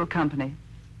Cable Company.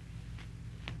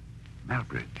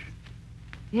 Melbridge?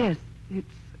 Yes,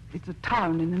 it's a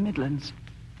town in the Midlands.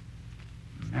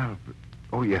 Melbridge?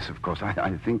 Oh, yes, of course.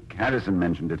 I think Harrison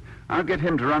mentioned it. I'll get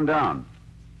him to run down.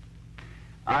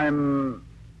 I'm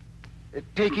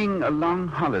taking a long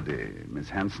holiday, Miss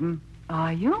Hanson.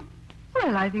 Are you?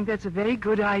 Well, I think that's a very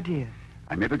good idea.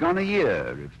 I may be gone a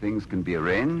year, if things can be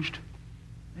arranged.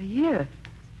 A year?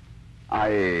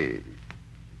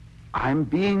 I'm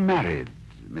being married,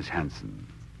 Miss Hanson.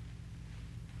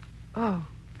 Oh.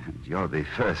 And you're the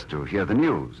first to hear the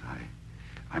news.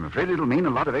 I'm afraid it'll mean a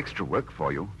lot of extra work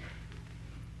for you.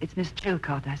 It's Miss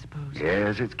Chilcott, I suppose.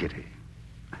 Yes, it's Kitty.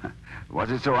 Was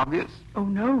it so obvious? Oh,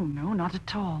 no, not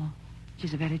at all.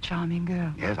 She's a very charming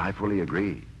girl. Yes, I fully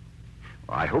agree.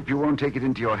 Well, I hope you won't take it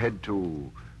into your head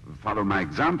to follow my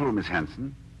example, Miss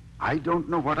Hanson. I don't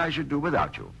know what I should do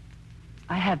without you.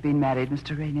 I have been married,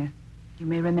 Mr. Rainier. You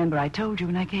may remember I told you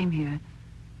when I came here.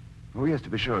 Oh, yes, to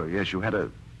be sure. Yes, you had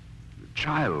a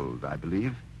child, I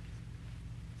believe.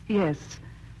 Yes.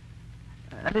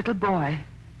 A little boy.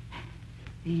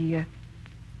 He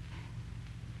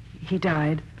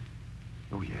died.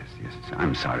 Oh, yes.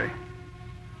 I'm sorry.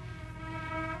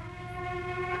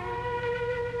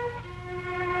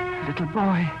 little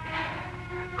boy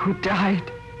who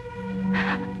died.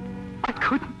 I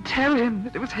couldn't tell him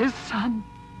that it was his son.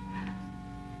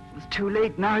 It was too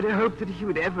late now to hope that he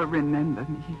would ever remember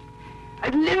me. I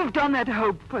lived on that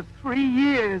hope for 3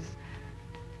 years.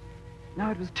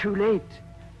 Now it was too late.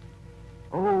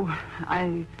 Oh,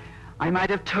 I might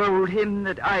have told him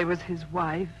that I was his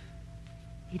wife.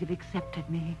 He'd have accepted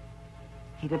me.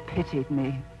 He'd have pitied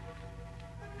me.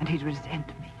 And he'd resent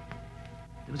me.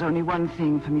 There was only one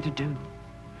thing for me to do.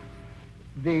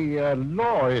 The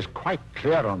law is quite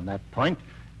clear on that point.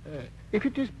 If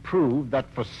it is proved that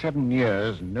for 7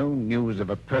 years no news of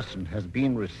a person has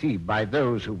been received by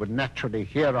those who would naturally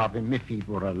hear of him if he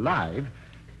were alive,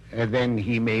 then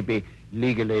he may be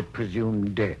legally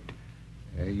presumed dead.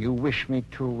 You wish me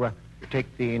to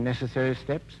take the necessary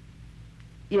steps?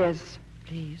 Yes,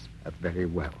 please. Very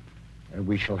well.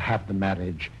 We shall have the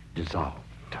marriage dissolved.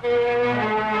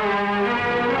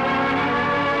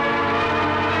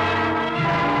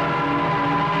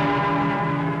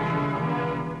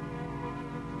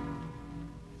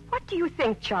 What do you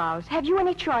think, Charles? Have you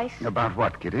any choice? About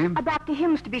what, Kitty? About the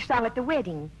hymns to be sung at the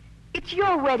wedding. It's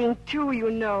your wedding, too,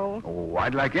 you know. Oh,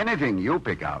 I'd like anything you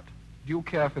pick out. Do you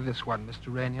care for this one,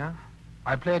 Mr. Rainier?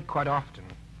 I play it quite often.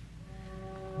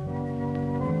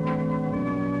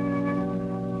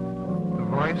 The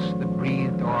voice that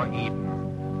breathed o'er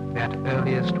Eden, that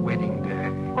earliest wedding day.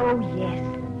 Oh, yes.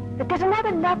 But there's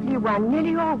another lovely one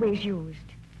nearly always used.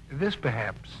 This,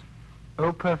 perhaps.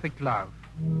 Oh, perfect love.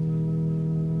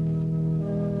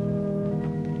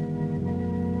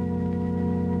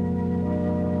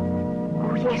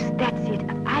 Oh, yes, that's it.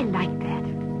 I like that.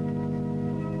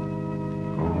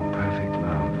 Oh, perfect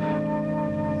love.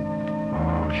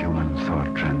 All human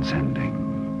thought transcending.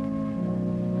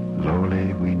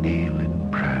 Lowly we kneel in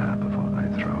prayer before thy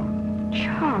throne.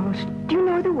 Charles, do you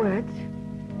know the words?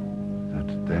 That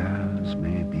theirs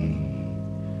may be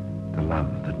the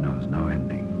love that knows no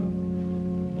ending.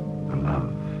 The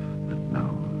love that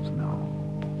knows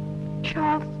no...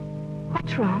 Charles,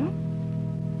 what's wrong?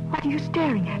 What are you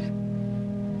staring at?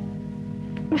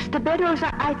 Mr. Beddoes,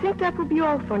 I think that will be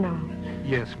all for now.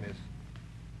 Yes, miss.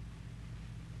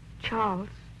 Charles,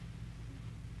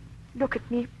 look at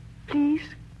me, please.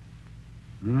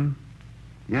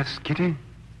 Yes, Kitty?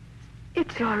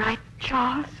 It's all right,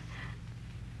 Charles.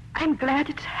 I'm glad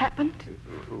it's happened.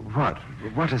 What?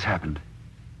 What has happened?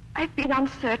 I've been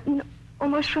uncertain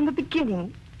almost from the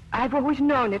beginning. I've always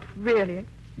known it, really.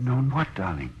 Known what,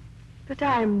 darling? That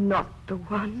I'm not the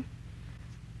one.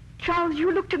 Charles,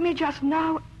 you looked at me just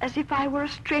now as if I were a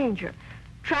stranger,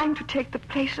 trying to take the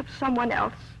place of someone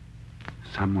else.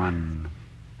 Someone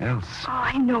else? Oh,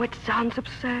 I know it sounds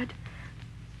absurd.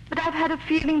 But I've had a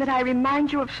feeling that I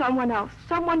remind you of someone else,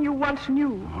 someone you once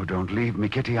knew. Oh, don't leave me,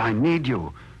 Kitty. I need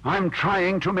you. I'm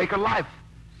trying to make a life.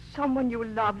 Someone you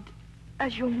loved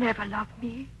as you'll never love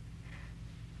me.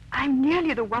 I'm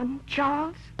nearly the one,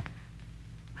 Charles.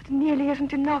 But nearly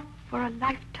isn't enough for a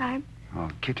lifetime. Oh,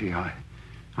 Kitty,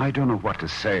 I don't know what to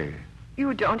say.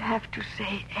 You don't have to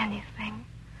say anything.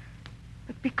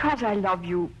 But because I love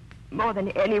you more than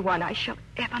anyone I shall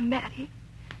ever marry,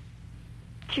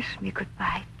 kiss me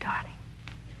goodbye, darling.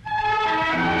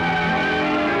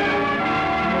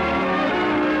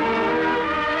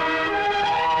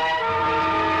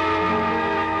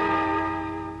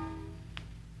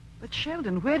 But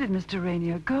Sheldon, where did Mr.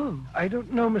 Rainier go? I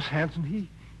don't know, Miss Hanson.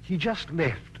 He just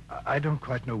left. I don't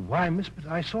quite know why, miss, but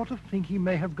I sort of think he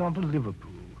may have gone to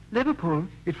Liverpool. Liverpool?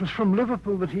 It was from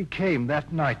Liverpool that he came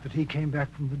that night, that he came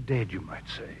back from the dead, you might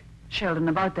say. Sheldon,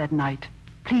 about that night,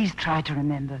 please try to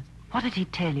remember. What did he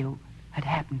tell you had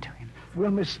happened to him?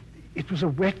 Well, miss, it was a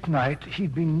wet night.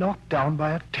 He'd been knocked down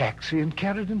by a taxi and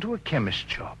carried into a chemist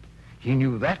shop. He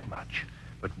knew that much.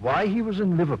 But why he was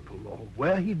in Liverpool or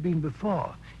where he'd been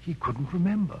before, he couldn't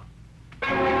remember.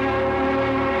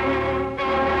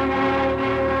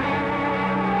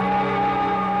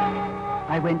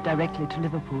 I went directly to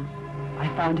Liverpool. I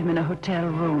found him in a hotel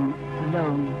room,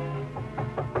 alone.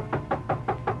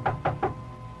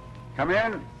 Come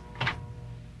in.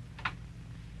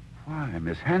 Why,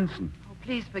 Miss Hanson. Oh,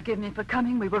 please forgive me for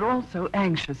coming. We were all so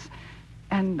anxious.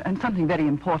 And something very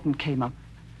important came up.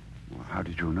 Well, how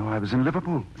did you know I was in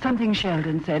Liverpool? Something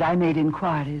Sheldon said. I made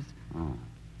inquiries. Oh.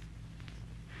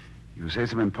 You say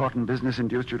some important business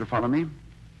induced you to follow me?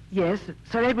 Yes,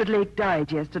 Sir Edward Lake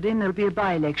died yesterday, and there'll be a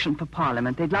by-election for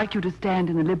Parliament. They'd like you to stand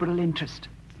in the Liberal interest.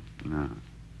 No.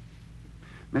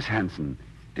 Miss Hanson,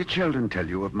 did Sheldon tell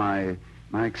you of my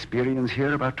experience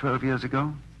here about 12 years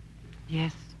ago?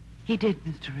 Yes, he did,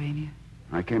 Mr. Rainier.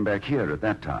 I came back here at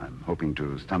that time, hoping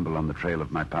to stumble on the trail of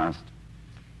my past.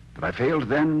 But I failed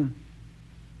then,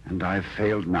 And I've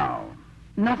failed now.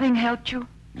 Nothing helped you?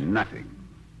 Nothing.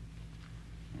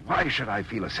 Why should I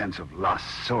feel a sense of loss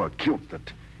so acute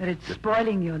that... That it's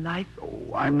spoiling your life?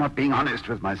 Oh, I'm not being honest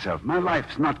with myself. My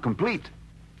life's not complete.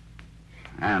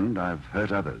 And I've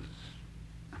hurt others.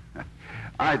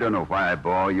 I don't know why I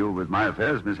bore you with my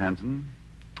affairs, Miss Hanson.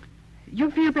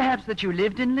 You feel perhaps that you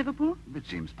lived in Liverpool? It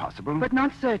seems possible. But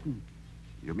not certain.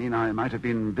 You mean I might have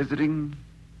been visiting?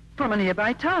 From a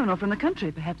nearby town or from the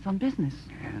country, perhaps on business.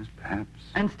 Yes, perhaps.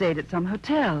 And stayed at some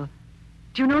hotel.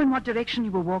 Do you know in what direction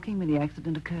you were walking when the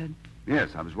accident occurred? Yes,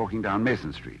 I was walking down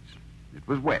Mason Street. It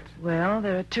was wet. Well,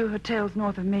 there are 2 hotels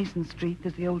north of Mason Street.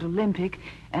 There's the Old Olympic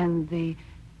and the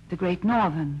Great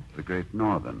Northern. The Great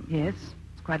Northern? Yes.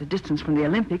 It's quite a distance from the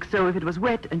Olympic, so if it was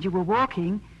wet and you were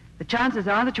walking, the chances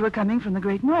are that you were coming from the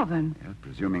Great Northern. Yes,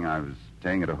 presuming I was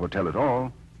staying at a hotel at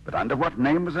all. But under what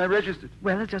name was I registered?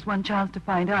 Well, there's just one chance to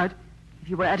find out. If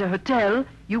you were at a hotel,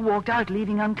 you walked out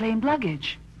leaving unclaimed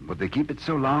luggage. Would they keep it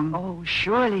so long? Oh,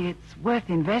 surely it's worth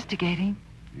investigating.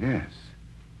 Yes.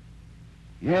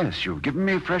 Yes, you've given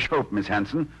me fresh hope, Miss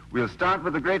Hanson. We'll start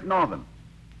with the Great Northern.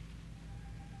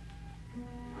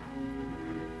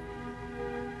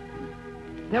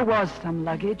 There was some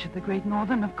luggage at the Great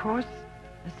Northern, of course.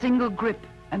 A single grip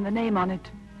and the name on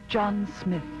it, John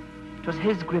Smith. It was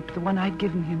his grip, the one I'd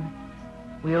given him.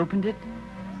 We opened it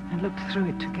and looked through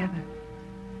it together.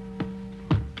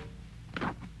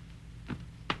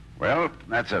 Well,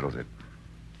 that settles it.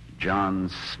 John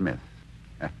Smith.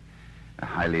 A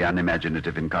highly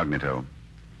unimaginative incognito.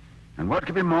 And what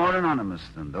could be more anonymous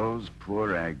than those poor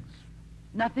rags?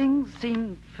 Nothing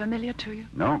seemed familiar to you?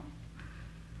 No.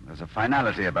 There's a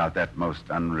finality about that most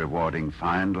unrewarding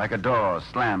find, like a door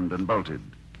slammed and bolted.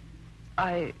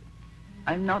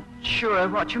 I'm not sure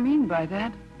what you mean by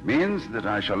that. It means that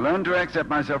I shall learn to accept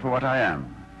myself for what I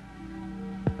am.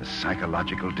 A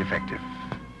psychological defective.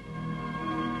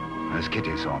 As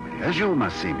Kitty saw me, as you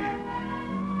must see me.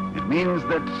 It means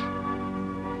that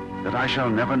I shall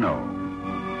never know.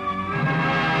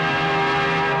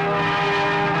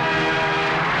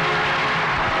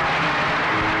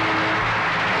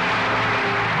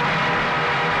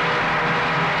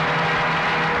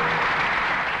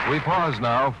 We pause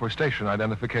now for station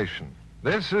identification.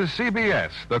 This is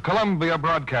CBS, the Columbia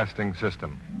Broadcasting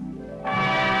System.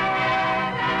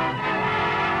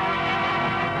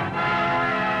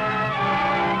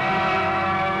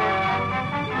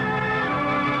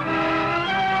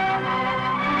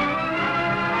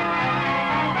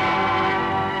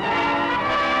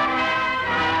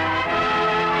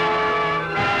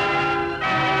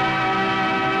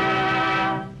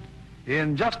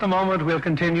 In just a moment, we'll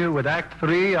continue with Act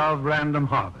 3 of Random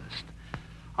Harvest.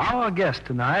 Our guest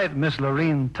tonight, Miss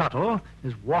Lorene Tuttle,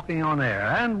 is walking on air,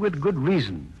 and with good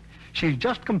reason. She's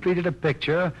just completed a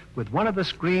picture with one of the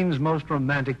screen's most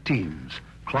romantic teams,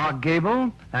 Clark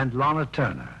Gable and Lana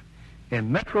Turner,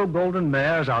 in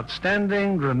Metro-Goldwyn-Mayer's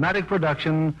outstanding dramatic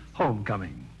production,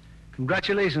 Homecoming.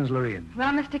 Congratulations, Lorene.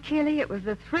 Well, Mr. Keeley, it was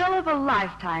the thrill of a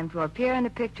lifetime to appear in a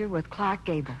picture with Clark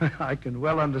Gable. I can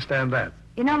well understand that.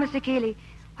 You know, Mr. Keeley,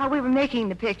 while we were making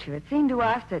the picture, it seemed to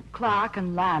us that Clark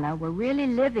and Lana were really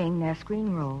living their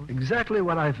screen roles. Exactly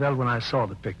what I felt when I saw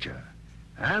the picture.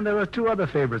 And there were 2 other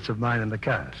favorites of mine in the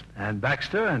cast, Ann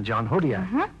Baxter and John Hodiak.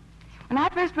 Mm-hmm. When I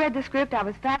first read the script, I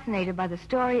was fascinated by the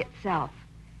story itself.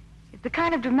 It's the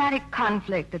kind of dramatic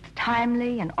conflict that's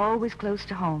timely and always close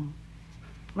to home.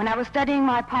 When I was studying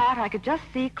my part, I could just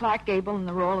see Clark Gable in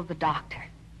the role of the doctor.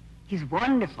 He's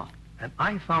wonderful. And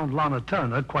I found Lana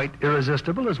Turner quite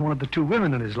irresistible as one of the 2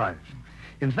 women in his life.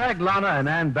 In fact, Lana and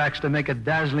Ann Baxter make a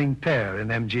dazzling pair in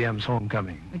MGM's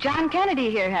Homecoming. John Kennedy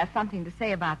here has something to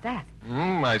say about that.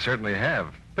 I certainly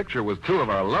have. Picture with 2 of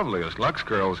our loveliest Lux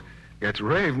girls gets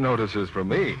rave notices from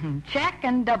me. Check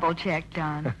and double check,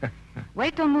 John.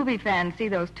 Wait till movie fans see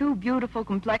those 2 beautiful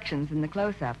complexions in the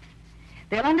close-ups.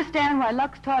 They'll understand why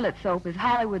Lux Toilet Soap is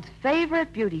Hollywood's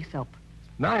favorite beauty soap.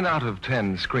 9 out of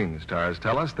 10 screen stars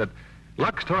tell us that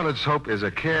Lux Toilet Soap is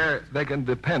a care they can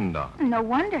depend on. No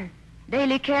wonder.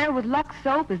 Daily care with Lux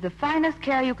Soap is the finest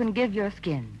care you can give your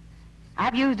skin.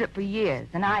 I've used it for years,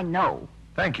 and I know.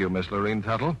 Thank you, Miss Lorene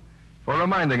Tuttle, for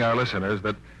reminding our listeners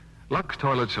that Lux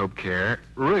Toilet Soap care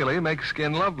really makes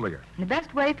skin lovelier. The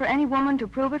best way for any woman to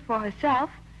prove it for herself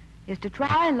is to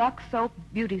try Lux Soap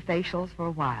beauty facials for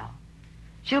a while.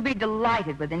 She'll be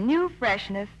delighted with the new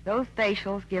freshness those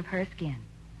facials give her skin.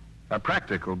 A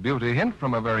practical beauty hint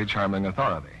from a very charming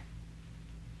authority.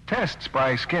 Tests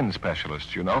by skin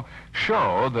specialists, you know,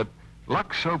 show that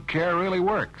Lux Soap Care really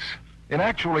works. In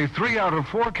actually 3 out of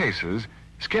 4 cases,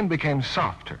 skin became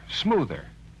softer, smoother,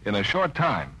 in a short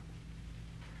time.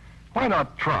 Why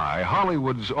not try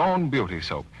Hollywood's own beauty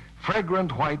soap,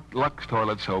 fragrant white Lux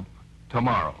toilet soap,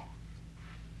 tomorrow?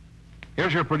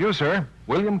 Here's your producer,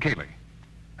 William Cayley.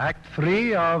 Act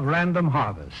 3 of Random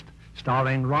Harvest,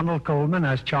 starring Ronald Colman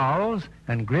as Charles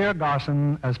and Greer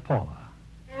Garson as Paula.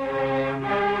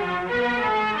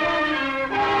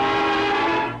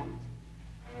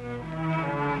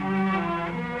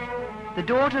 The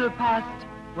door to the past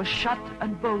was shut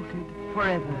and bolted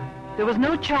forever. There was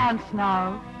no chance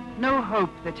now, no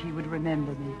hope that he would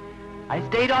remember me. I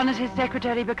stayed on as his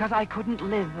secretary because I couldn't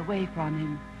live away from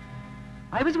him.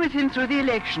 I was with him through the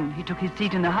election. He took his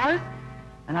seat in the House,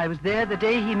 and I was there the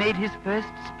day he made his first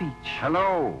speech.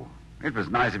 Hello. It was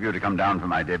nice of you to come down for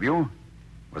my debut.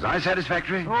 Was I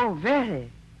satisfactory? Oh,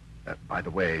 very. By the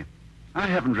way, I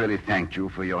haven't really thanked you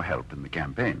for your help in the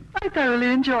campaign. I thoroughly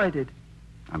enjoyed it.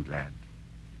 I'm glad.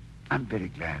 I'm very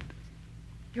glad.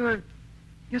 You're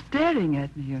staring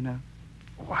at me, you know.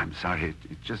 Oh, I'm sorry.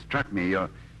 It just struck me. Your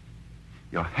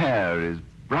hair is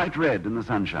bright red in the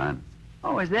sunshine.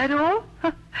 Oh, is that all?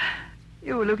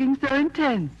 You were looking so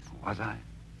intense. Was I?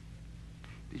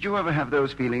 Did you ever have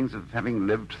those feelings of having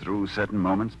lived through certain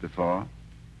moments before?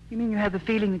 You mean you have the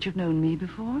feeling that you've known me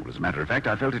before? Well, as a matter of fact,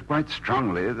 I felt it quite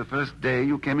strongly the first day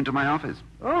you came into my office.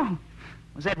 Oh,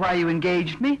 was that why you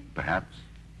engaged me? Perhaps.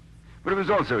 But it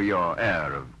was also your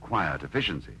air of quiet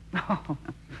efficiency. Oh.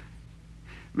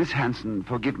 Miss Hanson,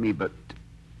 forgive me, but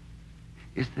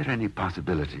is there any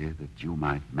possibility that you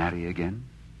might marry again?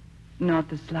 Not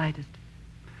the slightest.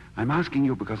 I'm asking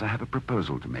you because I have a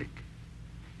proposal to make.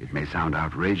 It may sound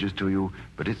outrageous to you,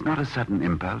 but it's not a sudden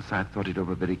impulse. I've thought it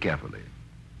over very carefully.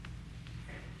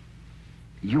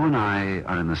 You and I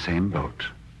are in the same boat.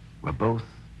 We're both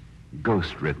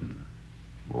ghost-ridden.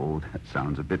 Oh, that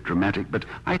sounds a bit dramatic, but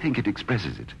I think it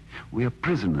expresses it. We are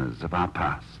prisoners of our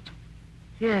past.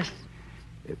 Yes.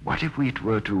 What if we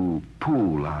were to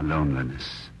pool our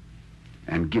loneliness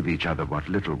and give each other what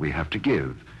little we have to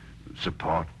give?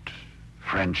 Support,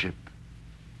 friendship.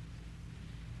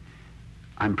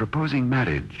 I'm proposing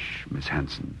marriage, Miss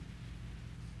Hanson.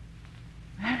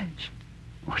 Marriage?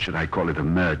 Or should I call it a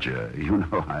merger? You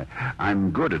know,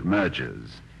 I'm good at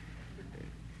mergers.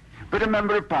 But a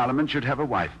member of Parliament should have a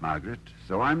wife, Margaret,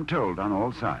 so I'm told on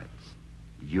all sides.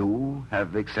 You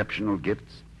have exceptional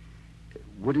gifts.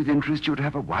 Would it interest you to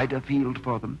have a wider field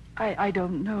for them? I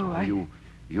don't know.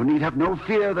 You need have no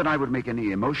fear that I would make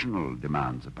any emotional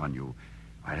demands upon you.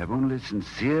 I have only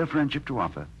sincere friendship to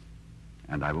offer,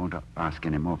 and I won't ask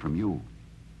any more from you.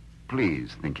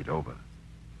 Please think it over.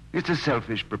 It's a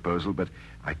selfish proposal, but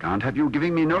I can't have you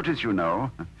giving me notice, you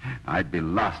know. I'd be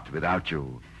lost without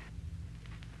you.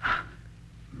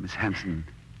 Miss Hanson,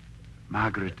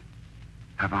 Margaret,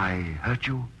 have I hurt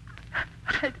you?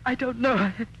 I don't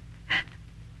know.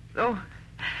 Oh,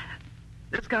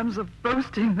 this comes of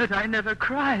boasting that I never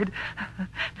cried.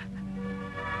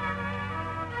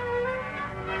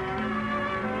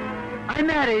 I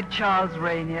married Charles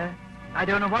Rainier. I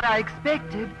don't know what I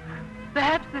expected.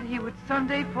 Perhaps that he would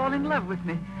someday fall in love with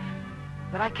me.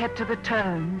 But I kept to the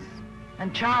terms,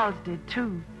 and Charles did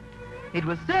too. It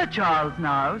was Sir Charles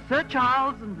now, Sir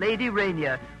Charles and Lady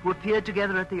Rainier, who appeared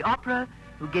together at the opera,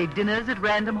 who gave dinners at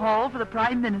Random Hall for the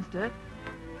Prime Minister.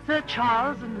 Sir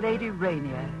Charles and Lady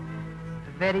Rainier.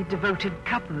 A very devoted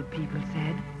couple, people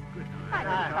said. Good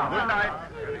night.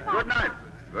 Good night.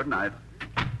 Good night.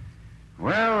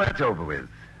 Well, that's over with.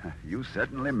 You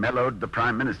certainly mellowed the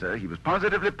Prime Minister. He was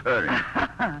positively purring.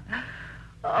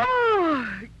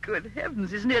 Oh, good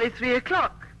heavens, it's nearly 3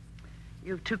 o'clock.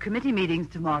 You have 2 committee meetings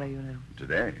tomorrow, you know.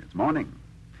 Today, it's morning.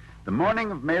 The morning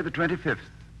of May the 25th.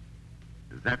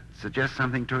 Does that suggest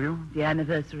something to you? The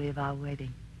anniversary of our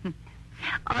wedding.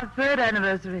 Our 3rd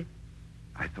anniversary.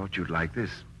 I thought you'd like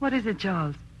this. What is it,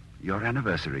 Charles? Your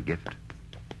anniversary gift.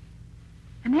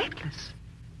 A necklace?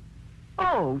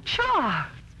 Oh, Charles.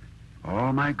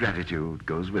 All my gratitude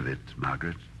goes with it,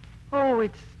 Margaret. Oh,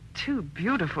 it's too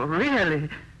beautiful, really.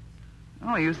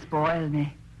 Oh, you spoil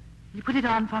me. You put it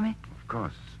on for me? Of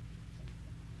course.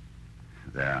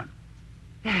 There.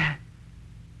 There.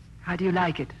 How do you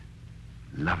like it?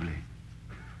 Lovely.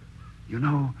 You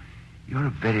know, you're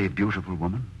a very beautiful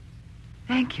woman.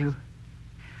 Thank you.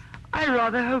 I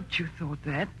rather hoped you thought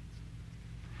that.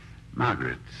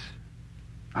 Margaret,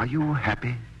 are you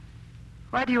happy?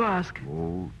 Why do you ask?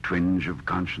 Oh, twinge of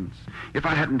conscience. If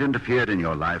I hadn't interfered in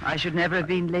your life... I should never have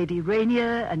been Lady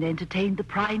Rainier and entertained the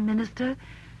Prime Minister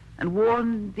and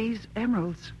worn these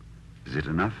emeralds. Is it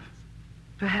enough?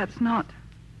 Perhaps not.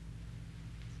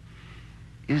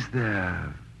 Is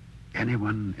there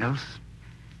anyone else?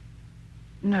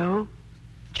 No.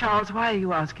 Charles, why are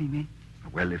you asking me?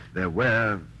 Well, if there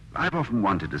were, I've often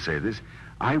wanted to say this.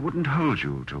 I wouldn't hold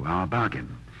you to our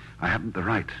bargain. I haven't the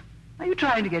right. Are you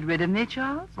trying to get rid of me,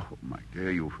 Charles? Oh, my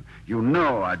dear, you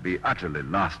know I'd be utterly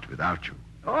lost without you.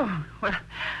 Oh, well,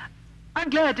 I'm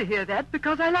glad to hear that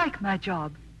because I like my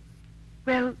job.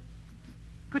 Well,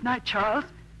 good night, Charles.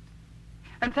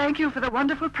 And thank you for the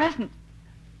wonderful present.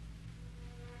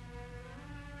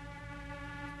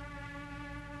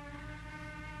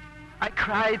 I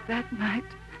cried that night.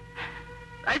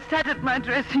 I sat at my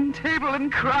dressing table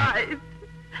and cried.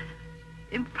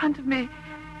 In front of me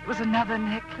was another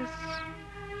necklace,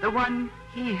 the one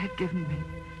he had given me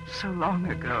so long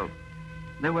ago.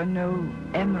 There were no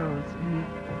emeralds in it.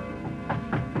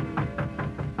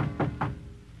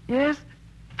 Yes?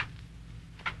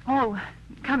 Oh,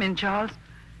 come in, Charles.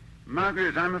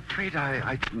 Margaret, I'm afraid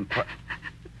I didn't quite...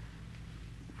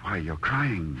 Why, you're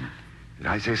crying. Did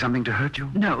I say something to hurt you?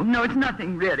 No, it's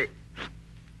nothing, really.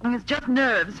 It's just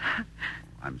nerves.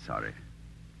 I'm sorry.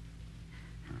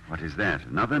 What is that?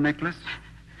 Another necklace?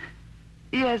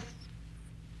 Yes,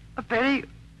 a very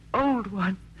old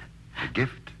one. A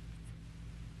gift?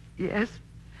 Yes.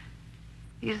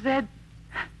 He said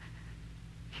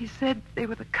they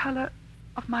were the color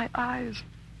of my eyes.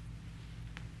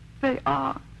 They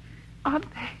are, aren't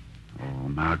they? Oh,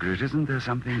 Margaret, isn't there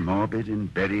something morbid in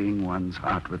burying one's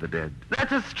heart with the dead?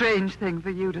 That's a strange thing for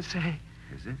you to say.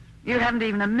 Is it? You haven't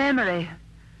even a memory.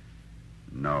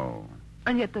 No.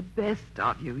 And yet the best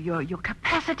of you, your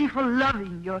capacity for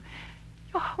loving, your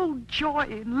whole joy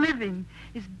in living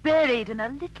is buried in a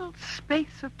little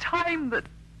space of time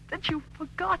that you've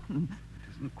forgotten.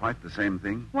 It isn't quite the same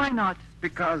thing. Why not?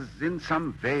 Because in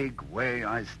some vague way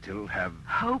I still have...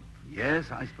 Hope? Yes,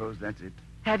 I suppose that's it.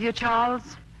 Have you,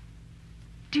 Charles?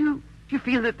 Do you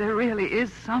feel that there really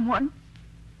is someone?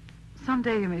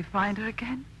 Someday you may find her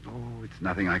again. Oh, it's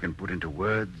nothing I can put into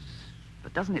words.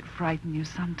 But doesn't it frighten you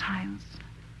sometimes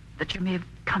that you may have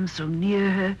come so near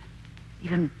her,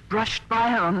 even brushed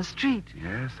by her on the street?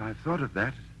 Yes, I've thought of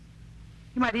that.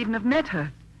 You might even have met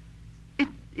her.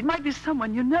 It might be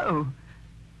someone you know.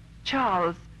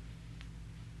 Charles,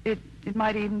 it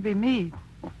might even be me.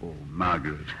 Oh,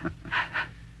 Margaret.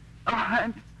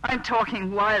 Oh, I'm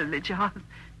talking wildly, Charles.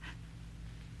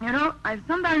 You know, I've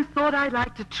sometimes thought I'd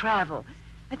like to travel.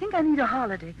 I think I need a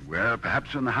holiday. Well,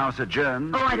 perhaps when the house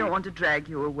adjourns... Oh, I don't want to drag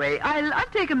you away. I'll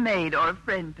take a maid or a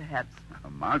friend, perhaps. Oh,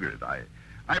 Margaret,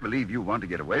 I believe you want to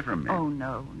get away from me. Oh,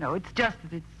 no. It's just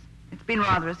that it's been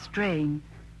rather a strain.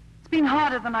 It's been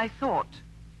harder than I thought,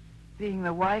 being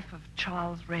the wife of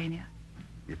Charles Rainier.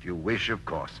 If you wish, of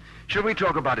course. Shall we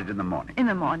talk about it in the morning? In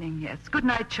the morning, yes. Good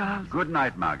night, Charles. Good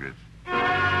night, Margaret.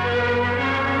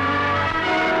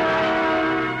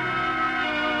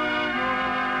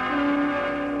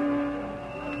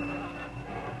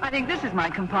 I think this is my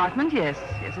compartment. Yes,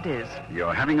 it is.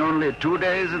 You're having only 2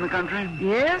 days in the country?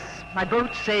 Yes, my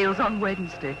boat sails on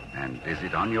Wednesday. And is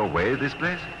it on your way, this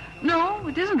place? No,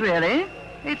 it isn't really.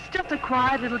 It's just a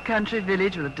quiet little country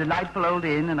village with a delightful old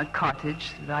inn and a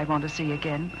cottage that I want to see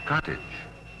again. A cottage?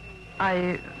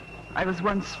 I was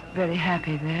once very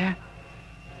happy there.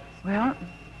 Well,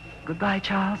 goodbye,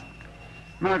 Charles.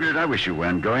 Margaret, I wish you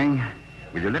weren't going.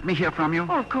 Will you let me hear from you?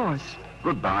 Oh, of course.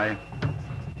 Goodbye.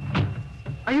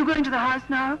 Are you going to the house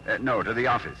now? No, to the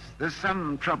office. There's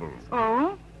some trouble.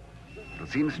 Oh? It'll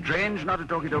seem strange not to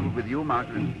talk it over with you,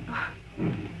 Margaret.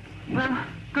 Well,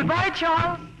 goodbye,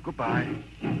 Charles. Goodbye.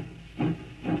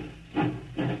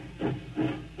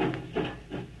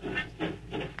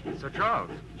 Sir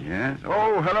Charles. Yes?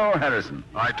 Oh, hello, Harrison.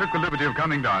 I took the liberty of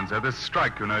coming down, sir. This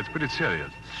strike, you know, it's pretty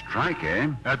serious. Strike, eh?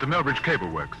 At the Melbridge Cable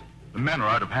Works. The men are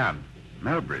out of hand.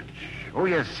 Melbridge? Oh,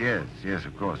 yes,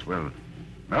 of course. Well,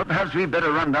 perhaps we'd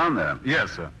better run down there.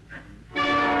 Yes, sir.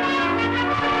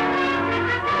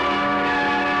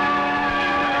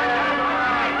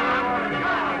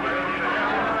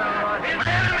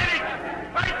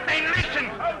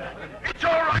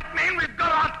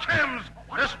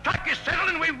 The strike is settled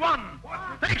and we won.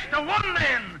 Thanks to one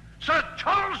man, Sir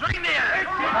Charles Rainier.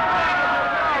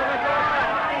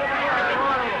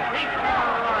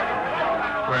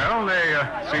 Well,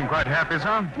 they seem quite happy,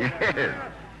 sir. Yes.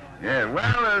 Yeah,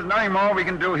 well, there's nothing more we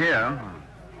can do here.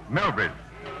 Melbridge.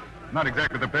 Not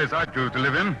exactly the place I'd choose to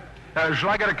live in. Shall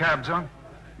I get a cab, sir?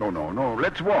 No.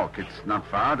 Let's walk. It's not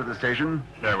far to the station.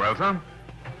 Very well, sir.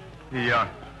 The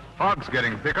fog's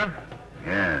getting thicker.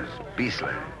 Yes,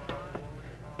 beastly.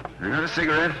 You got a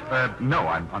cigarette? No,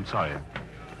 I'm sorry.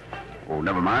 Oh,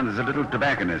 never mind. There's a little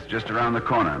tobacconist just around the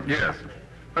corner. Yes.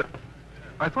 But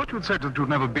I thought you'd said that you'd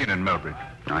never been in Melbridge.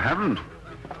 I haven't.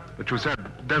 But you said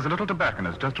there's a little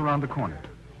tobacconist just around the corner.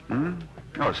 Hmm?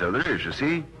 Oh, so there is, you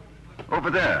see. Over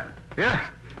there. Yeah.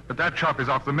 But that shop is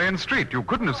off the main street. You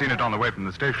couldn't have seen it on the way from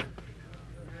the station.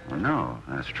 Well, no,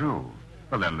 that's true.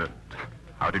 Well, then,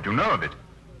 how did you know of it?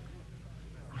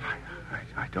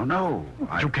 I don't know.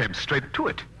 You came straight to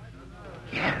it.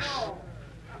 Yes.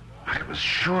 I was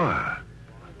sure.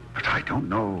 But I don't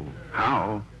know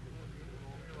how.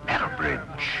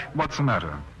 Melbridge. What's the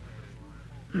matter?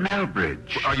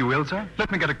 Melbridge. Are you ill, sir?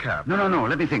 Let me get a cab. No.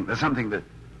 Let me think. There's something that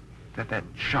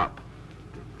shop.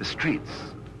 The streets.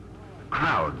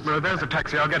 Crowds. Well, there's a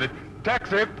taxi. I'll get it.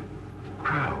 Taxi.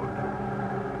 Crowd.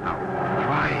 Now,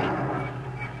 why?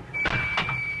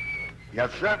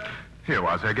 Yes, sir? Here,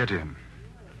 Wazir, get in.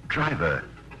 Driver,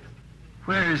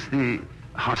 where is the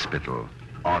hospital?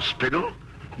 Hospital?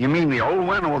 You mean the old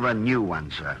one or the new one,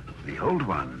 sir? The old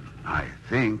one, I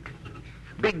think.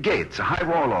 Big gates, a high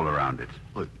wall all around it.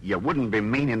 Well, you wouldn't be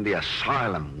meaning the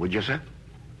asylum, would you, sir?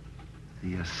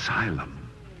 The asylum.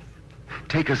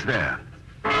 Take us there.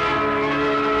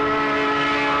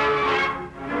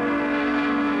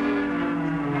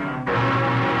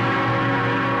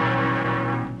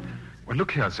 Well,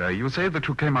 look here, sir. You say that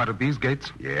you came out of these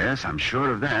gates? Yes, I'm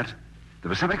sure of that. There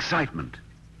was some excitement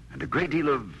and a great deal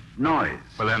of noise.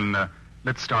 Well, then,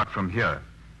 let's start from here.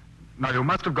 Now, you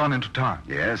must have gone into town.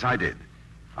 Yes, I did.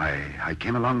 I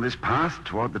came along this path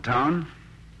toward the town,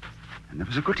 and there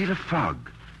was a good deal of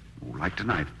fog, like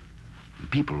tonight,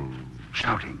 and people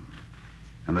shouting,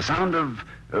 and the sound of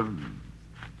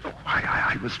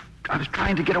I was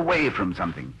trying to get away from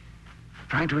something,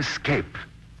 trying to escape,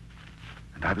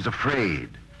 and I was afraid.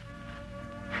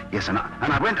 Yes, and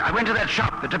I went to that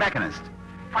shop, the tobacconist.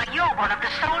 Why, you're one of the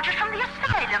soldiers from the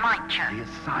asylum, aren't you? The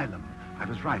asylum. I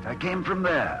was right. I came from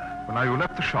there. Well, now you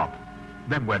left the shop.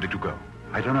 Then where did you go?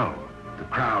 I don't know. The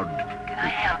crowd... Can I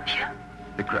help you?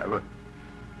 The crowd...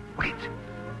 Wait.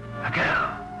 A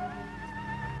girl.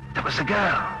 There was a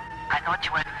girl. I thought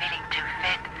you weren't feeling too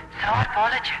fit, so I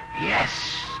followed you. Yes.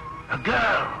 A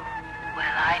girl.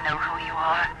 Well, I know who you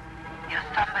are. You're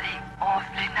somebody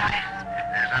awfully nice.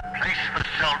 There's a place for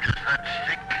soldiers that's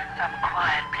sick. Some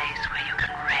quiet place where you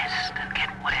can rest and get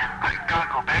well. I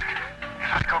can't go back. If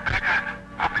I go back,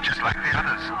 I'll be just like the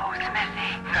others. Oh,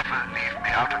 Smithy. Never leave me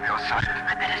out of your sight.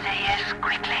 I better say yes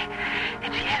quickly.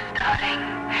 It's yes, darling.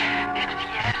 It's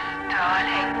yes,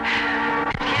 darling.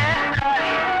 It's yes,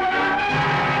 darling.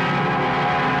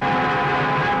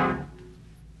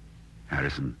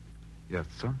 Harrison? Yes,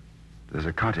 sir? There's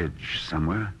a cottage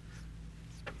somewhere.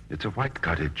 It's a white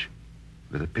cottage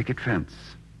with a picket fence.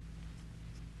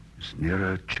 It's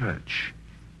near a church.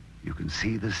 You can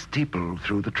see the steeple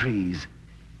through the trees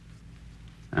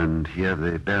and hear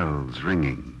the bells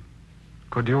ringing.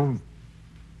 Could you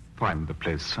find the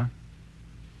place, sir?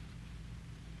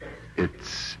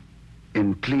 It's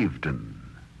in Clevedon.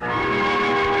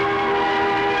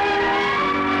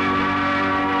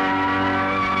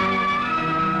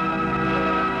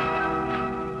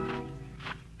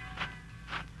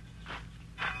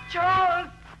 Charles!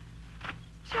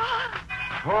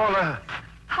 Paula!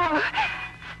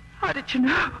 How did you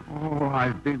know? Oh,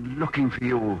 I've been looking for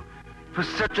you for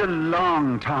such a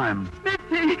long time.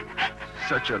 Smithy!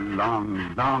 Such a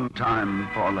long, long time,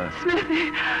 Paula.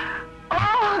 Smithy!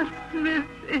 Oh,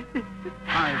 Smithy!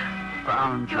 I've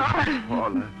found you,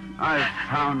 Paula. I've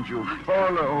found you.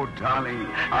 Paula, oh, darling,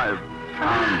 I've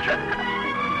found you.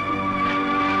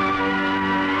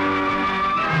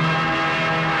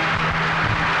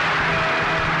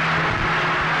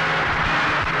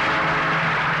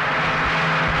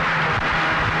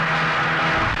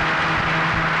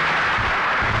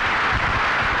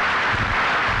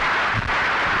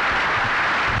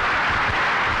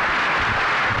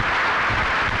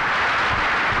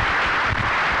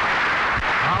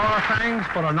 Thanks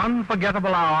for an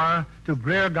unforgettable hour to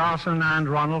Greer Garson and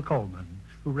Ronald Colman,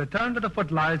 who returned to the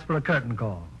footlights for a curtain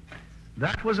call.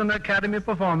 That was an Academy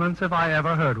performance if I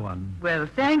ever heard one. Well,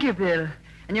 thank you, Bill.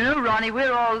 And you know, Ronnie,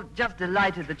 we're all just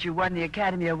delighted that you won the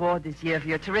Academy Award this year for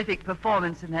your terrific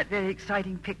performance in that very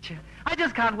exciting picture. I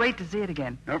just can't wait to see it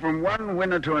again. Now, from one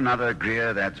winner to another,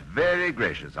 Greer, that's very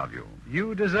gracious of you.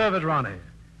 You deserve it, Ronnie.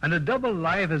 And A Double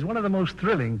Life is one of the most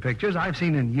thrilling pictures I've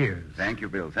seen in years. Thank you,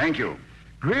 Bill. Thank you.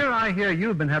 Greer, I hear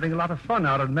you've been having a lot of fun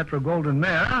out at Metro Golden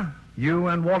Mare. You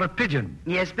and Walter Pigeon.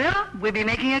 Yes, Bill. We'll be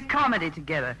making a comedy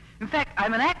together. In fact,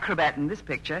 I'm an acrobat in this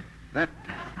picture. That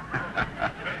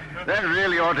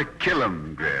really ought to kill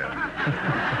him, Greer.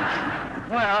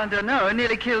 Well, I don't know. It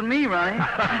nearly killed me, Ronnie.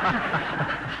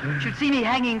 Should see me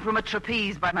hanging from a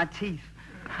trapeze by my teeth.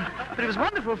 But it was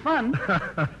wonderful fun.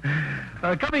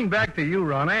 Coming back to you,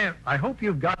 Ronnie, I hope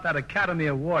you've got that Academy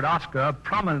Award Oscar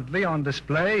prominently on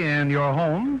display in your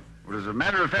home. Well, as a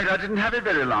matter of fact, I didn't have it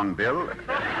very long, Bill.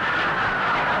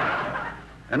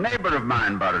 A neighbor of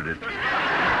mine borrowed it. Oh,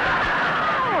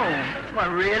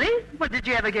 well, really? Well, did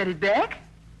you ever get it back?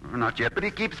 Not yet, but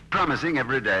he keeps promising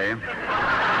every day.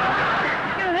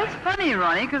 Yeah, that's funny,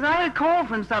 Ronnie, because I had a call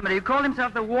from somebody who called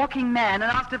himself the Walking Man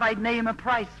and asked if I'd name a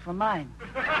price for mine.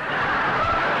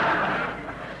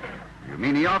 You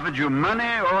mean he offered you money?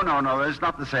 Oh, no, it's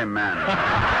not the same man.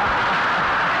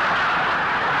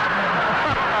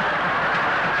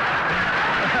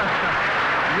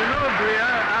 You know, Greer,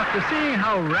 after seeing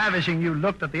how ravishing you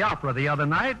looked at the opera the other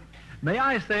night, may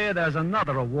I say there's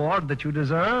another award that you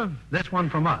deserve? This one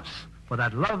from us, for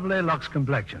that lovely Lux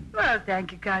complexion. Well,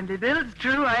 thank you kindly, Bill. It's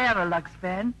true, I am a Lux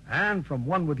fan. And from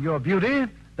one with your beauty,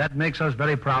 that makes us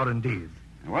very proud indeed.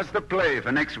 What's the play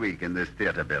for next week in this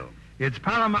theater, Bill? It's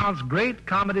Paramount's great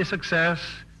comedy success,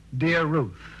 Dear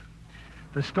Ruth.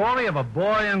 The story of a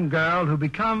boy and girl who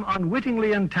become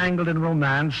unwittingly entangled in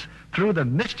romance through the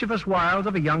mischievous wiles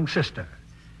of a young sister.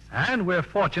 And we're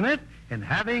fortunate in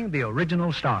having the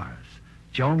original stars,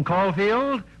 Joan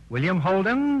Caulfield, William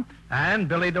Holden, and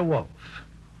Billy DeWolf.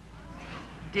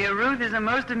 Dear Ruth is a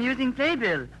most amusing play,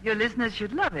 Bill. Your listeners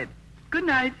should love it. Good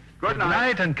night. Good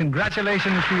night, and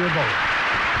congratulations to you both.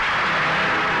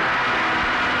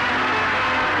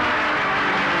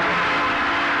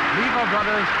 Lever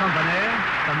Brothers Company,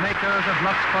 the makers of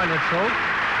Lux Toilet Soap,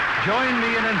 join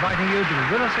me in inviting you to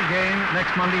be with us again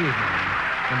next Monday evening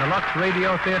when the Lux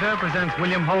Radio Theater presents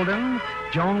William Holden,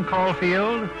 Joan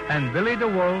Caulfield, and Billy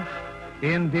DeWolf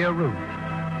in Dear Ruth.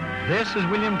 This is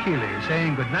William Keighley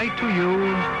saying good night to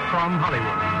you from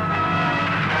Hollywood.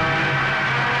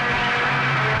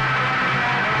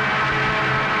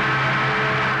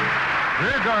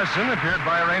 Greer Garson appeared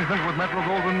by arrangement with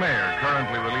Metro-Goldwyn-Mayer,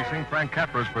 currently releasing Frank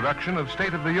Capra's production of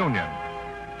State of the Union.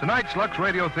 Tonight's Lux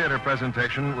Radio Theater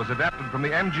presentation was adapted from the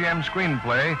MGM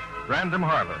screenplay, Random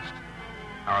Harvest.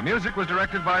 Our music was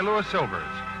directed by Louis Silvers.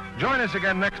 Join us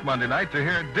again next Monday night to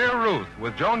hear Dear Ruth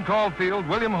with Joan Caulfield,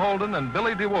 William Holden, and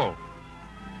Billy DeWolf.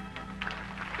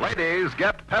 Ladies,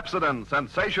 get Pepsodent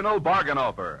Sensational Bargain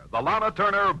Offer, the Lana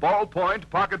Turner Ballpoint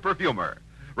Pocket Perfumer.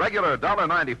 Regular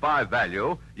 $1.95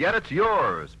 value, yet it's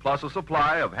yours, plus a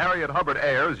supply of Harriet Hubbard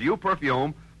Airs You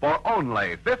Perfume for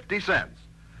only 50 cents.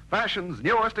 Fashion's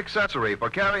newest accessory for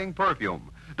carrying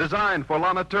perfume, designed for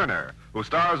Lana Turner, who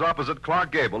stars opposite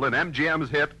Clark Gable in MGM's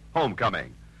hit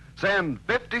Homecoming. Send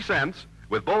 50 cents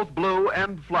with both blue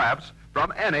and flaps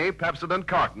from any Pepsodent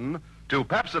carton to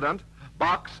Pepsodent,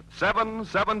 Box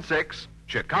 776,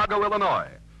 Chicago, Illinois.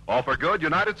 Offer good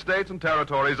United States and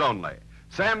Territories only.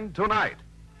 Send tonight.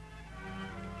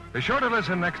 Be sure to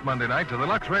listen next Monday night to the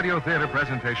Lux Radio Theater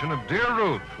presentation of Dear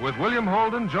Ruth with William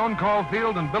Holden, Joan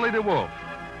Caulfield, and Billy DeWolf.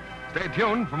 Stay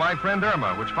tuned for My Friend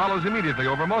Irma, which follows immediately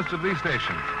over most of these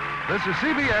stations. This is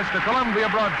CBS, the Columbia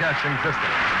Broadcasting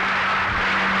System.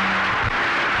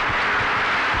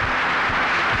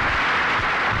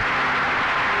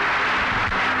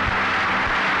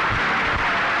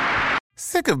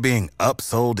 Sick of being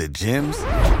upsold at gyms?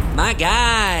 My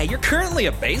guy, you're currently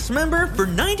a base member? For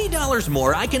 $90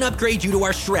 more, I can upgrade you to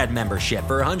our Shred membership.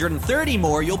 For $130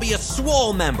 more, you'll be a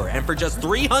Swole member. And for just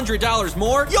 $300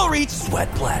 more, you'll reach Sweat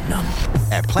Platinum.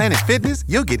 At Planet Fitness,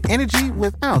 you'll get energy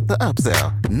without the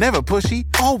upsell. Never pushy,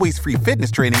 always free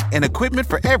fitness training and equipment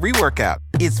for every workout.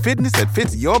 It's fitness that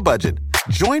fits your budget.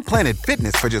 Join Planet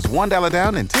Fitness for just $1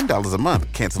 down and $10 a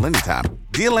month. Cancel anytime.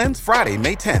 Deal ends Friday,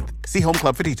 May 10th. See Home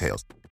Club for details.